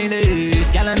that time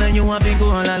is. Girl I know you want to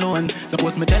go all alone.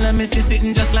 Suppose me tell her me see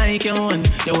sitting just like your own.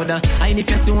 You woulda hide the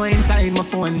person who inside my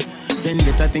phone.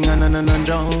 Vendetta thing and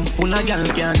drown. Full of girl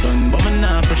can't done, but me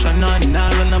not pressure none. Nah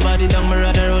run nobody down, me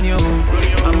rather run you.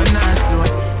 I'm a not slow.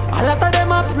 A lot of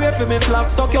them a pray for me flock.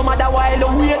 Suck your mother while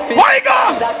you wait for me. Why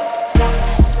go?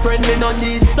 Friend me no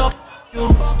need stuff you.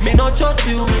 Me no trust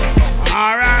you.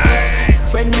 Alright.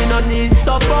 Friend me no need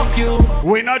stuff fuck you.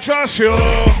 We not trust you.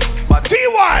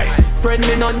 T.Y. Friend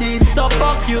me no need stuff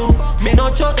fuck you. Me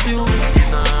no trust you.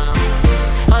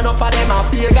 Enough of them a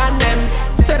pagan them.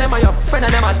 Say them are your friend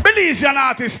and them a Belizean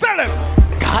artist, tell them.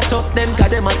 Can't trust them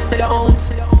cause them a sell your own.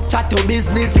 Chat your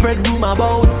business, spread rumor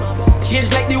about.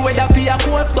 Change like the weather for your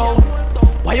cold stone.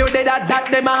 Why you dead at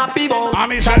that them a happy about?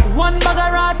 That one bag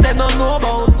of rats them don't know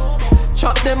about.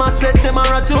 Chop them a sweat them a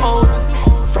rat you out.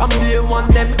 From day one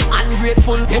them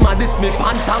ungrateful. Them a diss me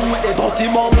pants and with the dirty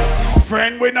mouth.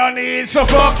 Friend we no need so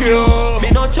fuck you.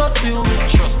 Me no trust you.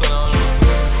 Trust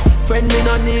Friend me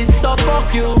no need so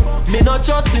fuck you. Me no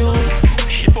trust you.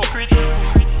 Hypocrite.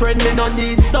 Friend me no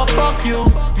need so fuck you.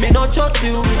 Me no trust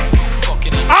you.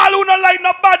 All who no like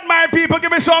no bad mind people,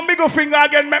 give me some middle finger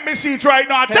again. Make me see it right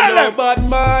now. Tell them. Bad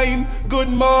mind. Good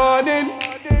morning.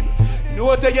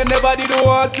 No say you never did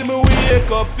want see me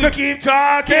wake up. You keep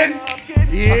talking.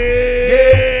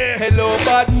 Yeah. Hello,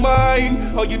 bad mind.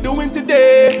 How you doing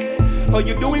today? How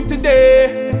you doing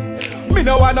today? Me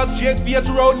no want no straight face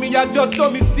round me, I just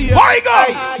so me stay.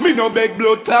 Me no beg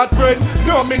blood clot friend.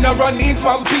 No, me no running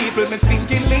from people. Me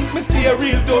stinking link, me stay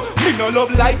real though. Me no love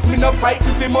likes, me no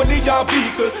fighting for money or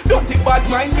vehicle. Don't think bad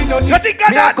mind, me no need.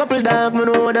 Me have couple dog, me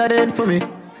know that ain't for me.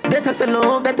 That I say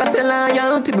love, that I say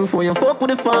loyalty. Before you fuck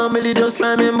with the family, just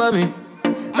try remember me.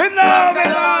 Me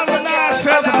love,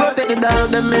 protect the dog,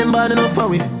 them member enough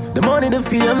for it. The money, the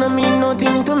fame, no mean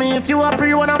nothing to me. If you are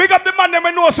pre, wanna big up the man, them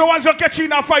know. So once you catch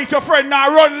in a fight, your friend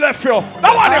now run left you.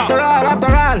 That one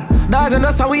after all, dog and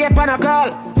us how we hit pan a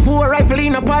call. 4 rifle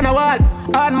in upon a wall.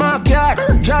 On my car,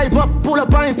 drive up, pull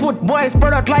up on foot. Boys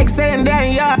spread out like saying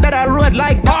damn yard that I road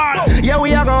like that. Yeah,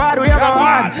 we are go hard, we are go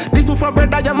hard. This one for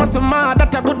bread that you must mad.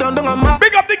 That I good down a mad.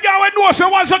 Big up the girl and know. So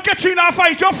once you catch in a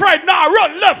fight, your friend now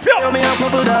run left you. Me a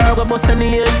couple dog, go bust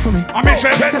any head for me. I mean, say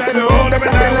that I say no, that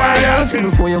I say loyalty.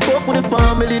 Before you fuck with the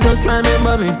family, just try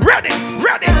remember me. Ready.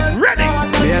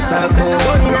 Me a talk say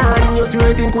money and you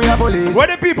straight think we are police. Where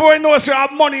the people who know say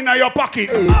have money in your pocket?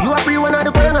 You are free one of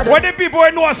the coin. Where the people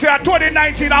who know say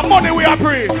 2019 have money we are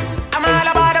free. I'm all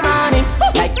about the money.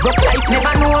 Like broke life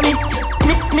never know me.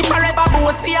 Me forever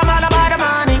bossy. I'm all about the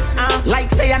money. Like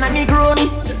say I'm a Negroni.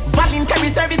 Voluntary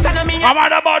service and me. I'm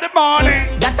all about the money.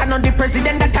 That I know the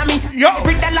president that I me.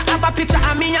 Every dollar have a picture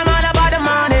of me. I'm all about the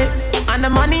money. And the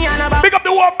money and about. Pick up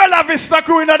the word Bella Vista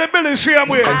crew in the building same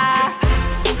way.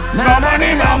 No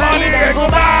money, they go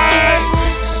buy.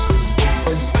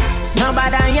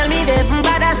 Nobody yell me they from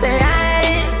bad I say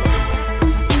aye.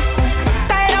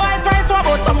 Tired of white price, what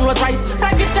about some Rolls Royce?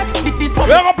 Private jets, this we're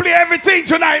gonna play everything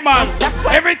tonight, man.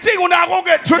 Everything we're not gonna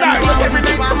get tonight.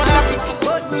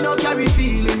 But me no carry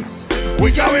feelings.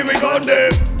 We carry me gun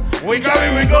them. We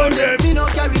carry me gun them. Me no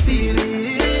carry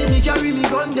feelings. Me carry me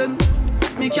gun them.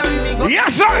 Me carry me gun.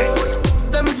 Yes, sir.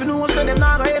 Them if you know so them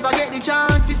not gonna ever get the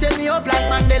chance to set me up like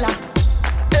Mandela.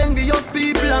 Envious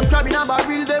people, I'm crabbing a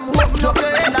barrel, them open up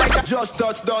their head like just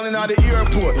touched down in the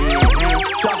airport.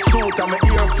 Track suit, I'm an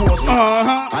Air Force.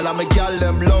 All of my gal,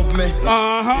 them love me.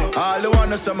 All the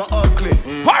wanna say me ugly.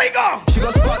 Here you go. She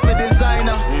go spot me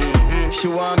designer. She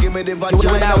want give me the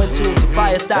vagina. To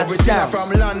Fyah Statah. Everything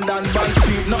from London, Bond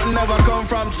Street. Nothing ever come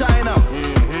from China.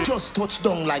 Just touched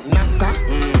down like NASA.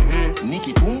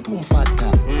 Nikki Pum Pum Fata.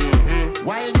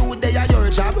 While you there at your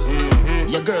job,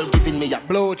 your girl giving me a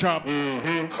blow job.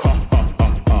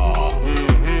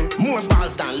 More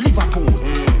balls than Liverpool.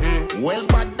 Well,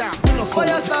 bad that you know fool.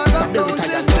 Saberi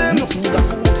tired, enough need a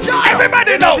fool.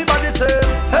 Everybody know. Everybody say,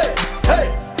 hey, hey,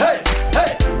 hey,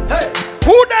 hey, hey.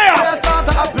 Who there? Fyah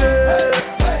Statah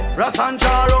play. Ras and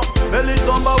Charo, Belly's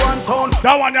 #1 sound.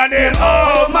 That one your name.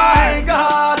 Oh my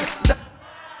God.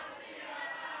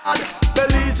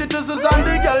 Belly citizens and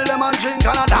the girl them and drink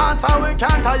and a dance and we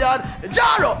can't tired.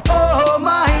 Jaro, oh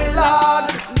my Lord,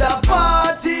 the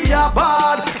party a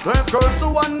bad. 12 girls to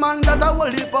one man that a whole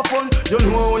heap of fun. You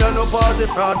know you're no party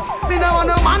fraud. Me no want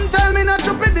no man tell me not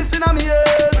to put this in a me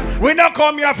ears. We not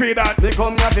come here for that. We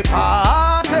come here for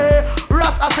party.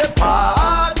 Ras I say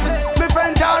party. Me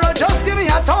friend Jaro just give me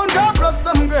a $1 plus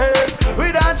some grapes.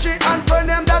 With a chick and friend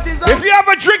them that is a. If you have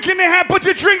a drink in the hand, put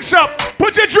your drinks up.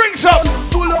 Put your drinks up.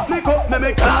 Pull up me cup, me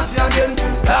make party again.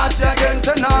 Party again.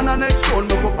 Say na next round,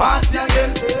 me go party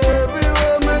again.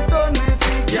 Everywhere me turn, me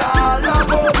see y'all a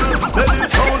bubble. Let it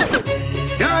sound.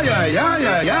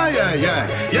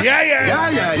 Yeah.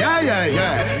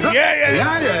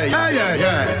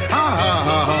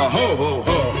 Ha. Ho.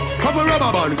 Couple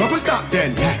rubber band, couple stop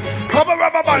then. Couple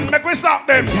rubber band, make we stop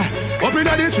them. Up in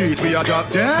the street, we a drop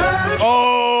dead.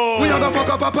 Oh. We a go fuck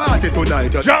up a party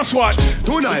tonight. Just watch.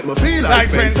 Tonight, me feel like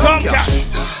spend some cash.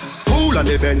 Cool on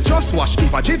the Benz, just wash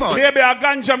if I jive on. Baby, a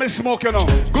ganja me smoke, you know.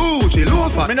 Gucci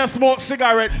loafer. Me no smoke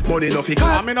cigarette. Money no fi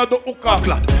cut. I me no do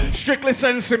hookah. Strictly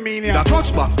sensimania. The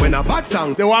clutch back when a bad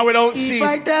sound. The one without seed. If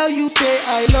I tell you, say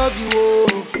I love you,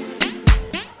 oh.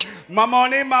 My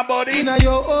money, my body. In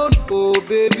your own, oh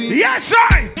baby. Yes,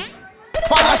 I.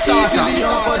 Fyah Statah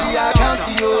for the account,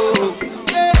 yo.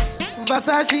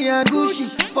 Versace and Gucci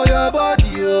for your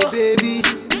body, oh baby.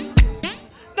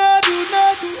 No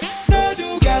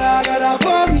do, gotta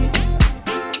for me.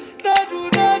 No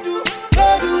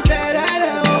do, say that,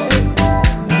 oh.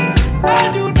 No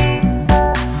do.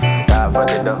 Die for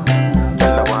the dough.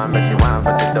 Tell her one, but she want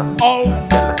for the dough. Oh.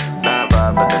 Tell her,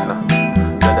 die for the dough.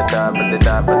 Tell her,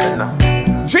 die for the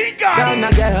dough. She got it. Ghana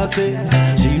girl say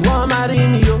she want marry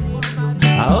me, yo. I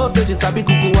hope say she sabi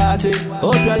kuku watch it.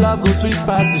 Hope your love go sweet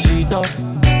past the sheet up.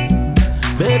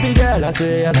 Baby girl, I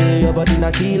say your body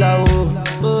na killer,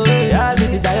 oh. Yeah, I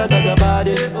get it tired of your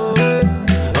body, oh.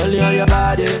 Only on your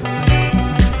body.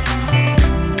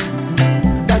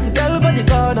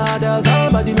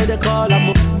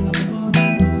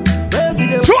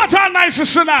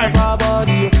 message tonight.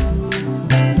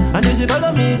 And if you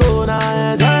follow me, go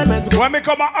now, enjoyment. When me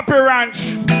come on Happy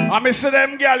Ranch, I me see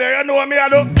them girl, you know what me I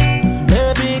do?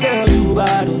 Baby girl, you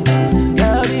body.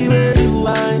 Girl, the way you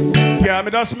whine. Yeah,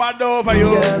 me just mad over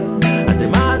you. Girl, and they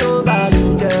mad over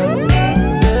you, girl.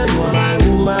 Say you are my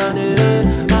woman,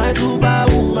 eh, my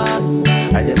superwoman.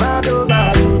 And they mad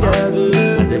over you, girl.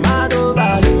 And they mad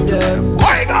over you, girl.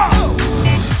 Why go?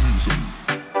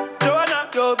 Joanna,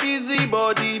 your busy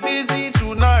body, busy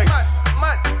tonight.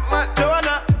 Mad,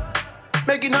 Joanna,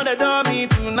 making all the dummy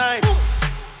tonight.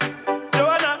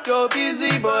 Joanna, your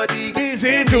busy body,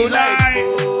 busy tonight.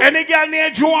 Oh. Any girl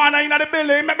named Joanna in the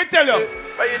building, let me tell you.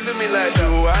 Why you do me like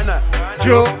Joanna?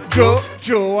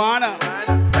 Joanna.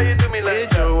 Why you do me like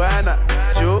Joanna?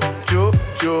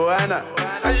 Joanna.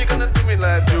 How you gonna do me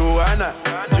like Joanna?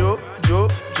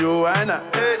 Joanna.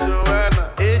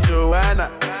 Hey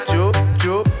Joanna.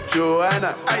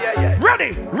 Joanna. Ay.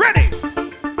 Ready.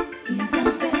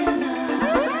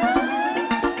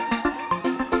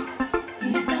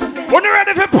 When you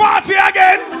ready for party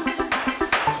again?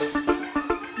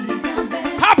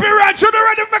 Happy Ranch, you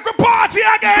ready to make a party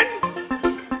again?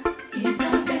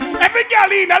 Every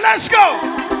girl in, let's go.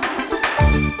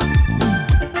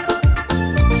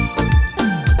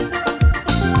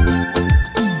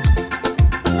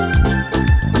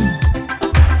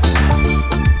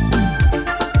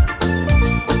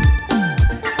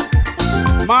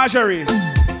 Marjorie,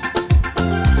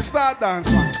 start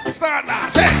dance, man. Start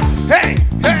dance. Hey.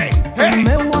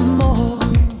 Meu amor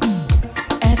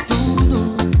é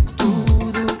tudo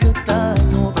que eu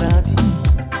tenho pra ti.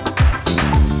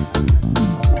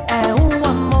 É o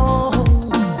amor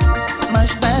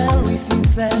mais belo e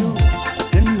sincero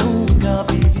que nunca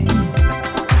vivi.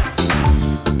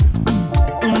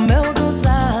 O meu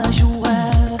desejo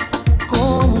é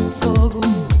como um fogo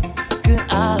que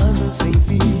arde sem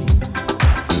fim.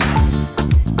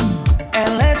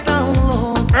 Ela é tão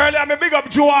louca. Earlier, me big up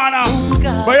Joanna,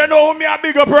 but you know who me I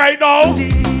big up right now?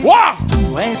 What?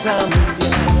 Tu és a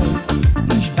mulher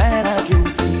na espera que eu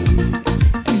vi.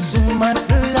 És uma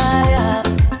sereia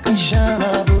que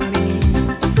chama por mim.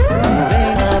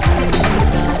 Morena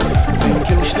bonita, vem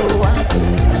que eu estou aqui.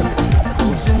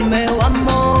 Pois o meu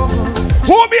amor.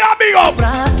 Who me I big up?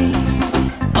 Pra ti.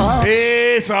 Oh.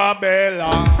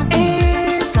 Isabella.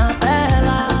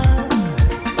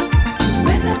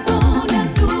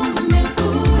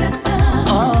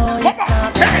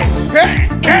 Hey.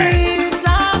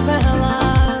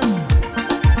 Isabella,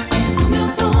 és o meu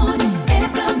sonho,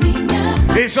 és a minha.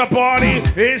 It's a party,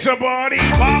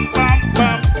 bum bum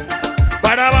bum,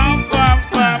 bada bum bum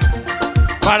bum,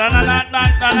 bada na na na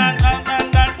na na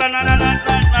na na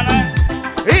na na.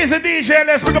 He's a DJ,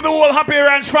 let's pick up the whole Happy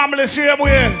Ranch family, same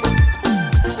way.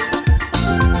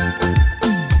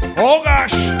 Oh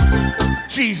gosh,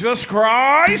 Jesus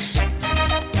Christ.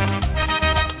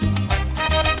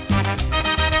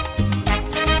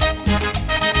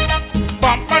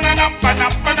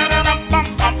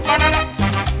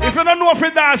 If you don't know if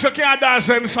you dance, you can't dance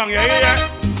them song, you hear?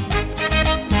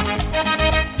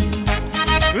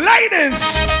 Ladies!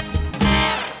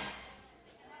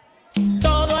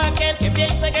 Todo aquel que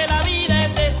piense que la vida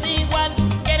es desigual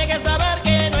tiene que saber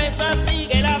que no es así,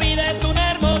 que la vida es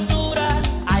una hermosura,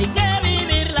 hay que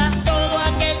vivirla. Todo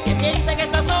aquel que piense que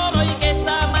está solo y que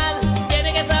está mal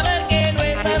tiene que saber que no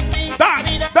es así.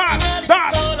 Dance!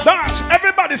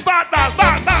 Everybody start dance!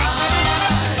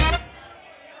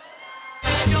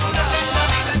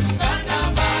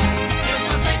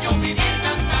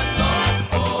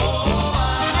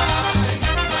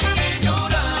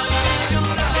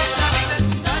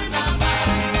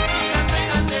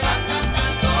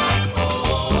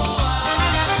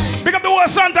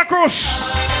 Santa Cruz,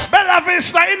 Bella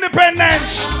Vista,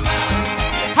 Independence,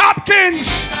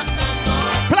 Hopkins,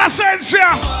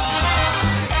 Placencia,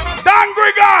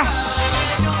 Dangriga,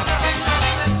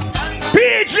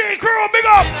 PG crew, big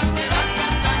up.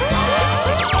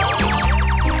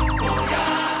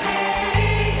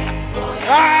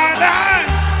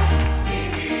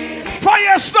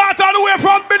 Fyah start all the way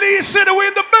from Belize City, we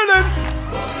in the building.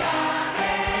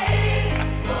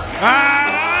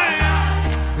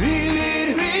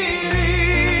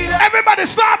 Everybody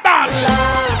start dance.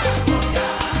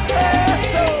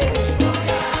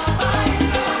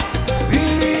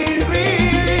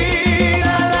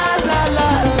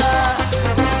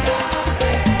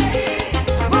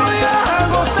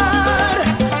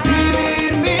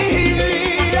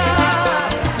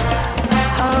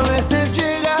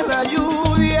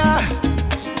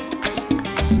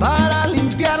 Para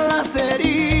limpiar las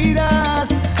heridas,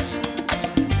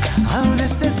 a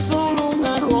veces solo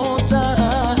una gota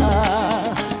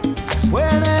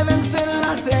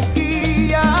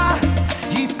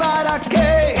 ¿para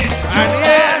qué?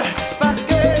 Llorar, ¿para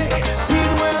qué? Si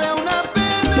duele una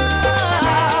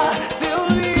pena, se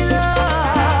olvida.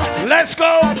 Let's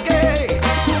go. ¿Para qué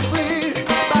sufrir?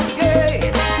 ¿Para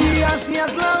qué? Si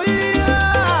hacías la vida,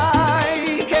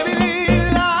 hay que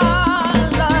vivir la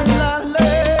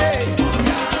ley.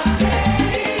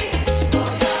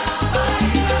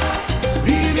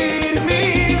 Vivir mi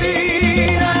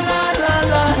vida,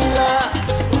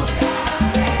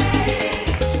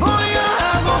 voy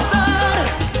a gozar,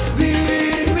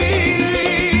 vivir mi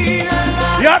vida.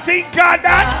 You think God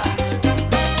that?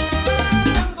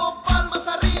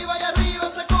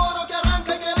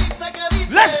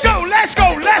 Let's go, let's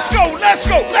go, let's go, let's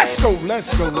go, let's go, let's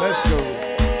go, let's go.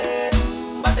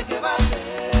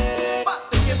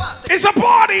 It's a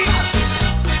party.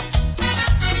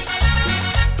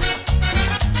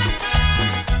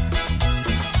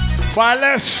 But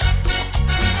let's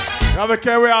have a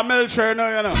carry our military now,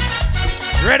 you know.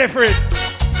 Ready for it.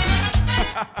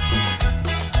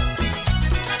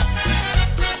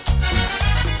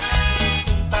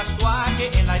 Tatuaje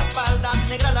en la espalda,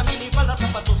 negra la minifalda,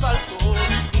 zapatos altos,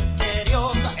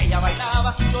 misteriosa, ella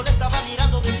bailaba, yo le estaba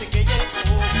mirando desde que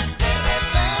llegó. De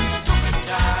repente su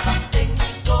mirada en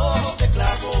mis ojos se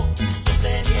clavó,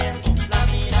 sosteniendo la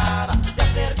mirada, se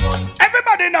acercó y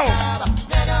everybody know.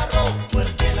 Me agarró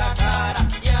fuerte la cara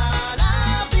y a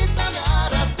la pista me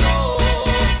arrastró.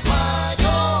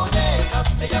 Mayonesa,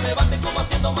 ella me bate como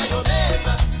haciendo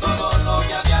mayonesa, todo lo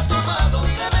que había tomado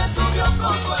se me subió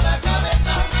pronto a la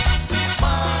cabeza.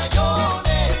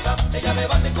 Mayonesa, ella me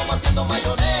bate como haciendo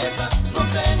mayonesa, no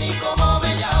sé ni cómo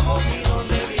me llamo, ni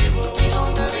dónde vivo, ni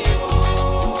dónde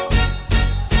vivo,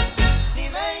 ni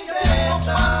me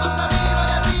interesa. Más arriba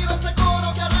y arriba ese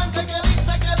coro que arranca y que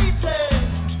dice,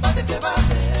 bate que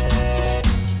bate,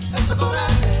 el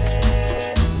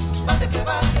chocolate, bate que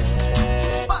bate,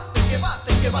 bate que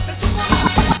bate, que bate el chocolate.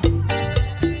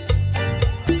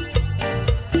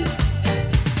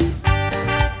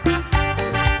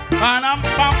 Panam,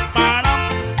 pam, panam.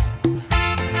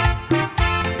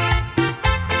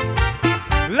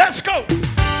 Let's go.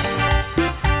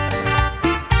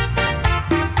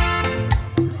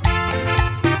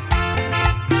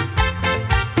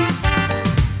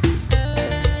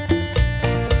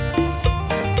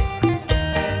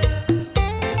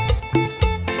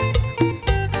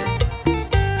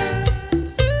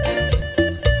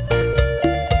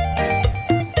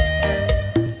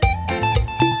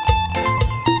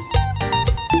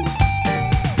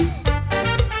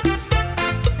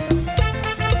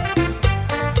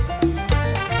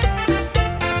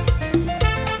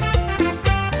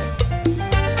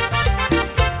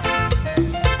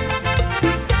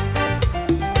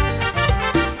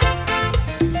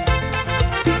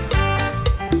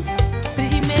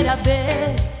 Primera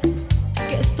vez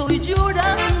que estoy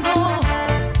llorando.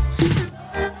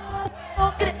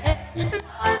 No puedo creer.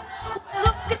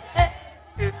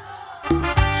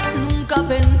 Nunca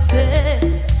pensé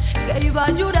que iba a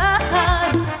llorar.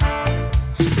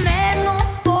 Menos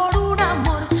por un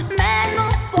amor,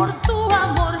 menos por tu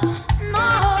amor. No.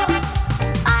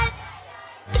 Ay,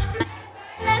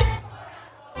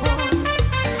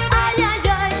 ay, ay,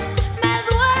 ay, me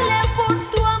duele por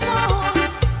tu amor.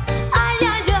 Ay,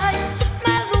 ay, ay,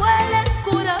 me duele el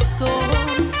corazón.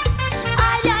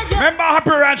 Ay, ay, ay. Remember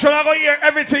Happy Ranch, I'm going to hear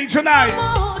everything tonight.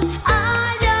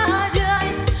 Ay, ay, ay,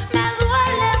 me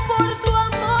duele por tu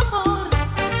amor.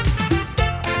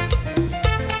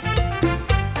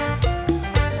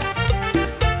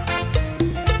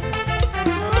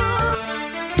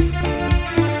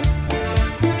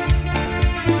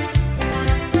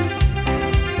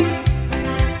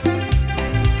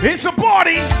 It's a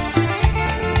party.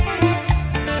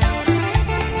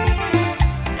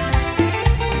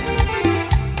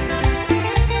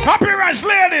 Happy Ranch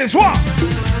ladies, what?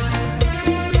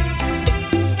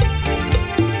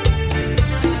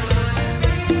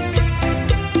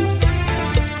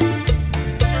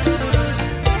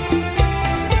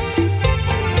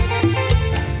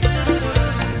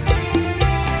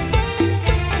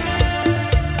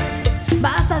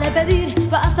 Basta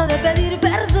de pedir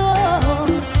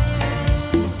perdón.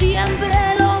 Siempre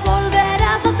lo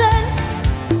volverás a hacer.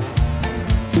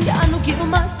 Ya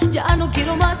no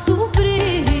quiero más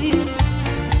sufrir.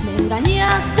 Me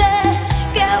engañaste,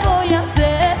 ¿qué voy a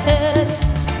hacer?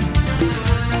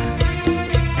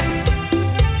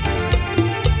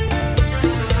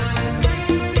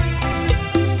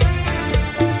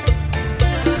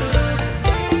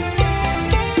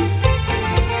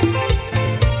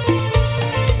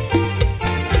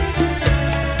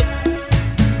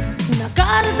 Una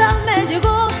carta me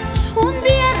llegó un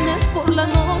viernes por la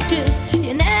noche y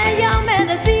en ella me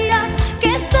decía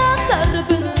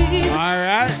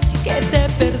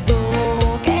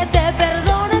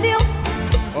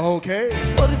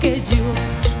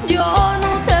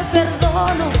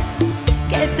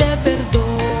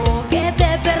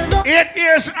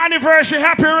 60th anniversary,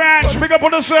 Happy Ranch. Big up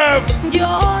on the serve. Yo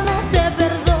no te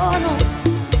perdono.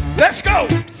 Let's go.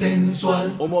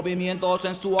 Sensual, un movimiento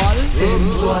sensual.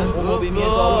 Sensual, un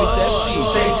movimiento muy sexy.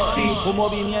 Sexy, un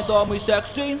movimiento muy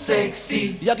sexy.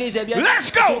 Sexy. Y aquí se viene.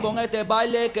 Let's go. Con este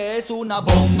baile que es una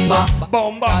bomba.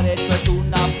 Bomba. Esto es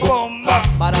una bomba.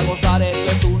 Para gozar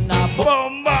esto es una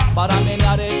bomba. Para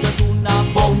menear esto es una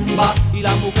bomba. Y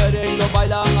las mujeres lo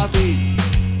bailan así.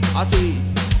 Así,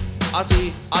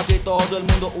 así, así todo el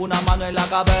mundo. Una mano en la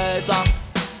cabeza.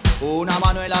 Una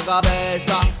mano en la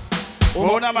cabeza.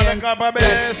 Una mano en la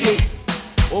cabeza. Sexy.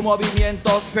 Un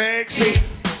movimiento sexy.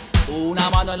 Una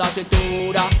mano en la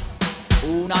cintura.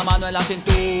 Una mano en la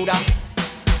cintura.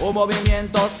 Un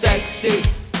movimiento sexy.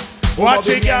 Un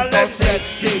movimiento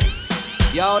sexy.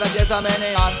 Y ahora empieza a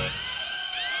menear.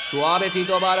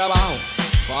 Suavecito para abajo.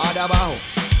 Para abajo.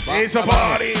 It's a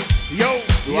party. Yo,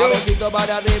 suavecito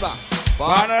para arriba.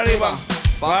 Para arriba.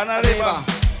 Para arriba.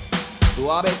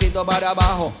 Suavecito para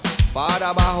abajo. Para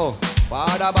abajo.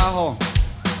 Para abajo.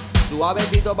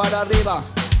 Suavecito para arriba.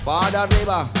 Para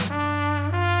arriba.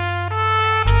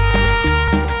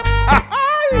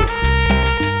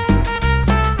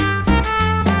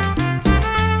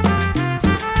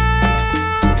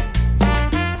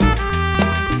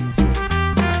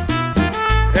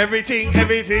 Everything,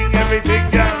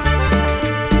 yeah.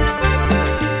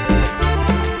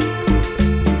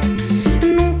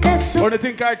 Only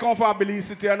thing I come for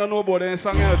Felicity, I don't know about that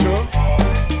song here, Joe.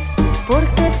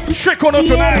 Porque si Shake on up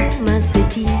tonight. más de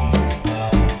ti,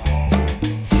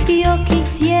 yo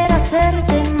quisiera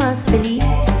hacerte más feliz.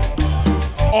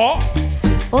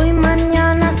 Hoy,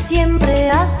 mañana, siempre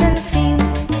hasta el fin.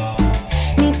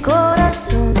 Mi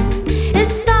corazón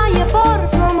estalla por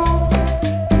tu amor.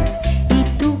 ¿Y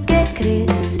tú qué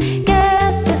crees? Que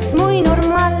esto es muy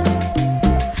normal.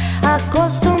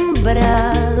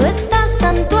 Acostumbrado estás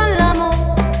tanto al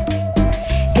amor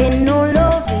que no lo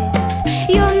ves.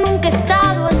 Yo nunca he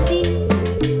estado así.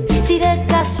 Si de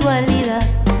casualidad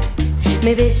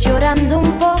me ves llorando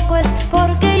un poco es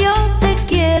porque yo te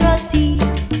quiero a ti.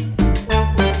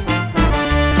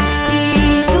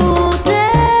 Y tú te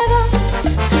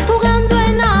vas jugando a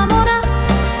enamorar.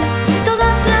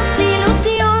 Todas las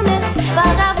ilusiones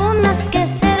vagabundas que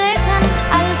se dejan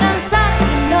alcanzar.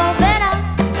 Y no verás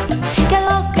que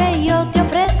lo que yo te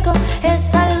ofrezco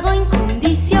es algo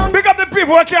incondicional. Pick up the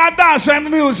people who can't dance and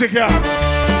music here.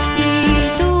 Y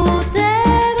tú te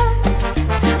vas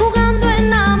jugando a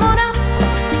enamorar.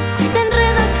 Te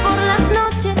enredas por las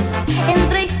noches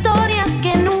entre historias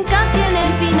que nunca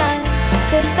tienen final.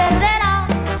 Te perderás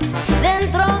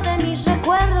dentro de mis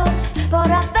recuerdos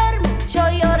por haberme hecho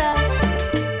llorar.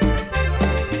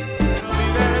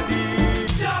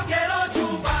 Yo quiero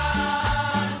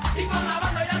chupar y con la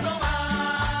banda ya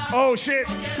tomar. Oh shit.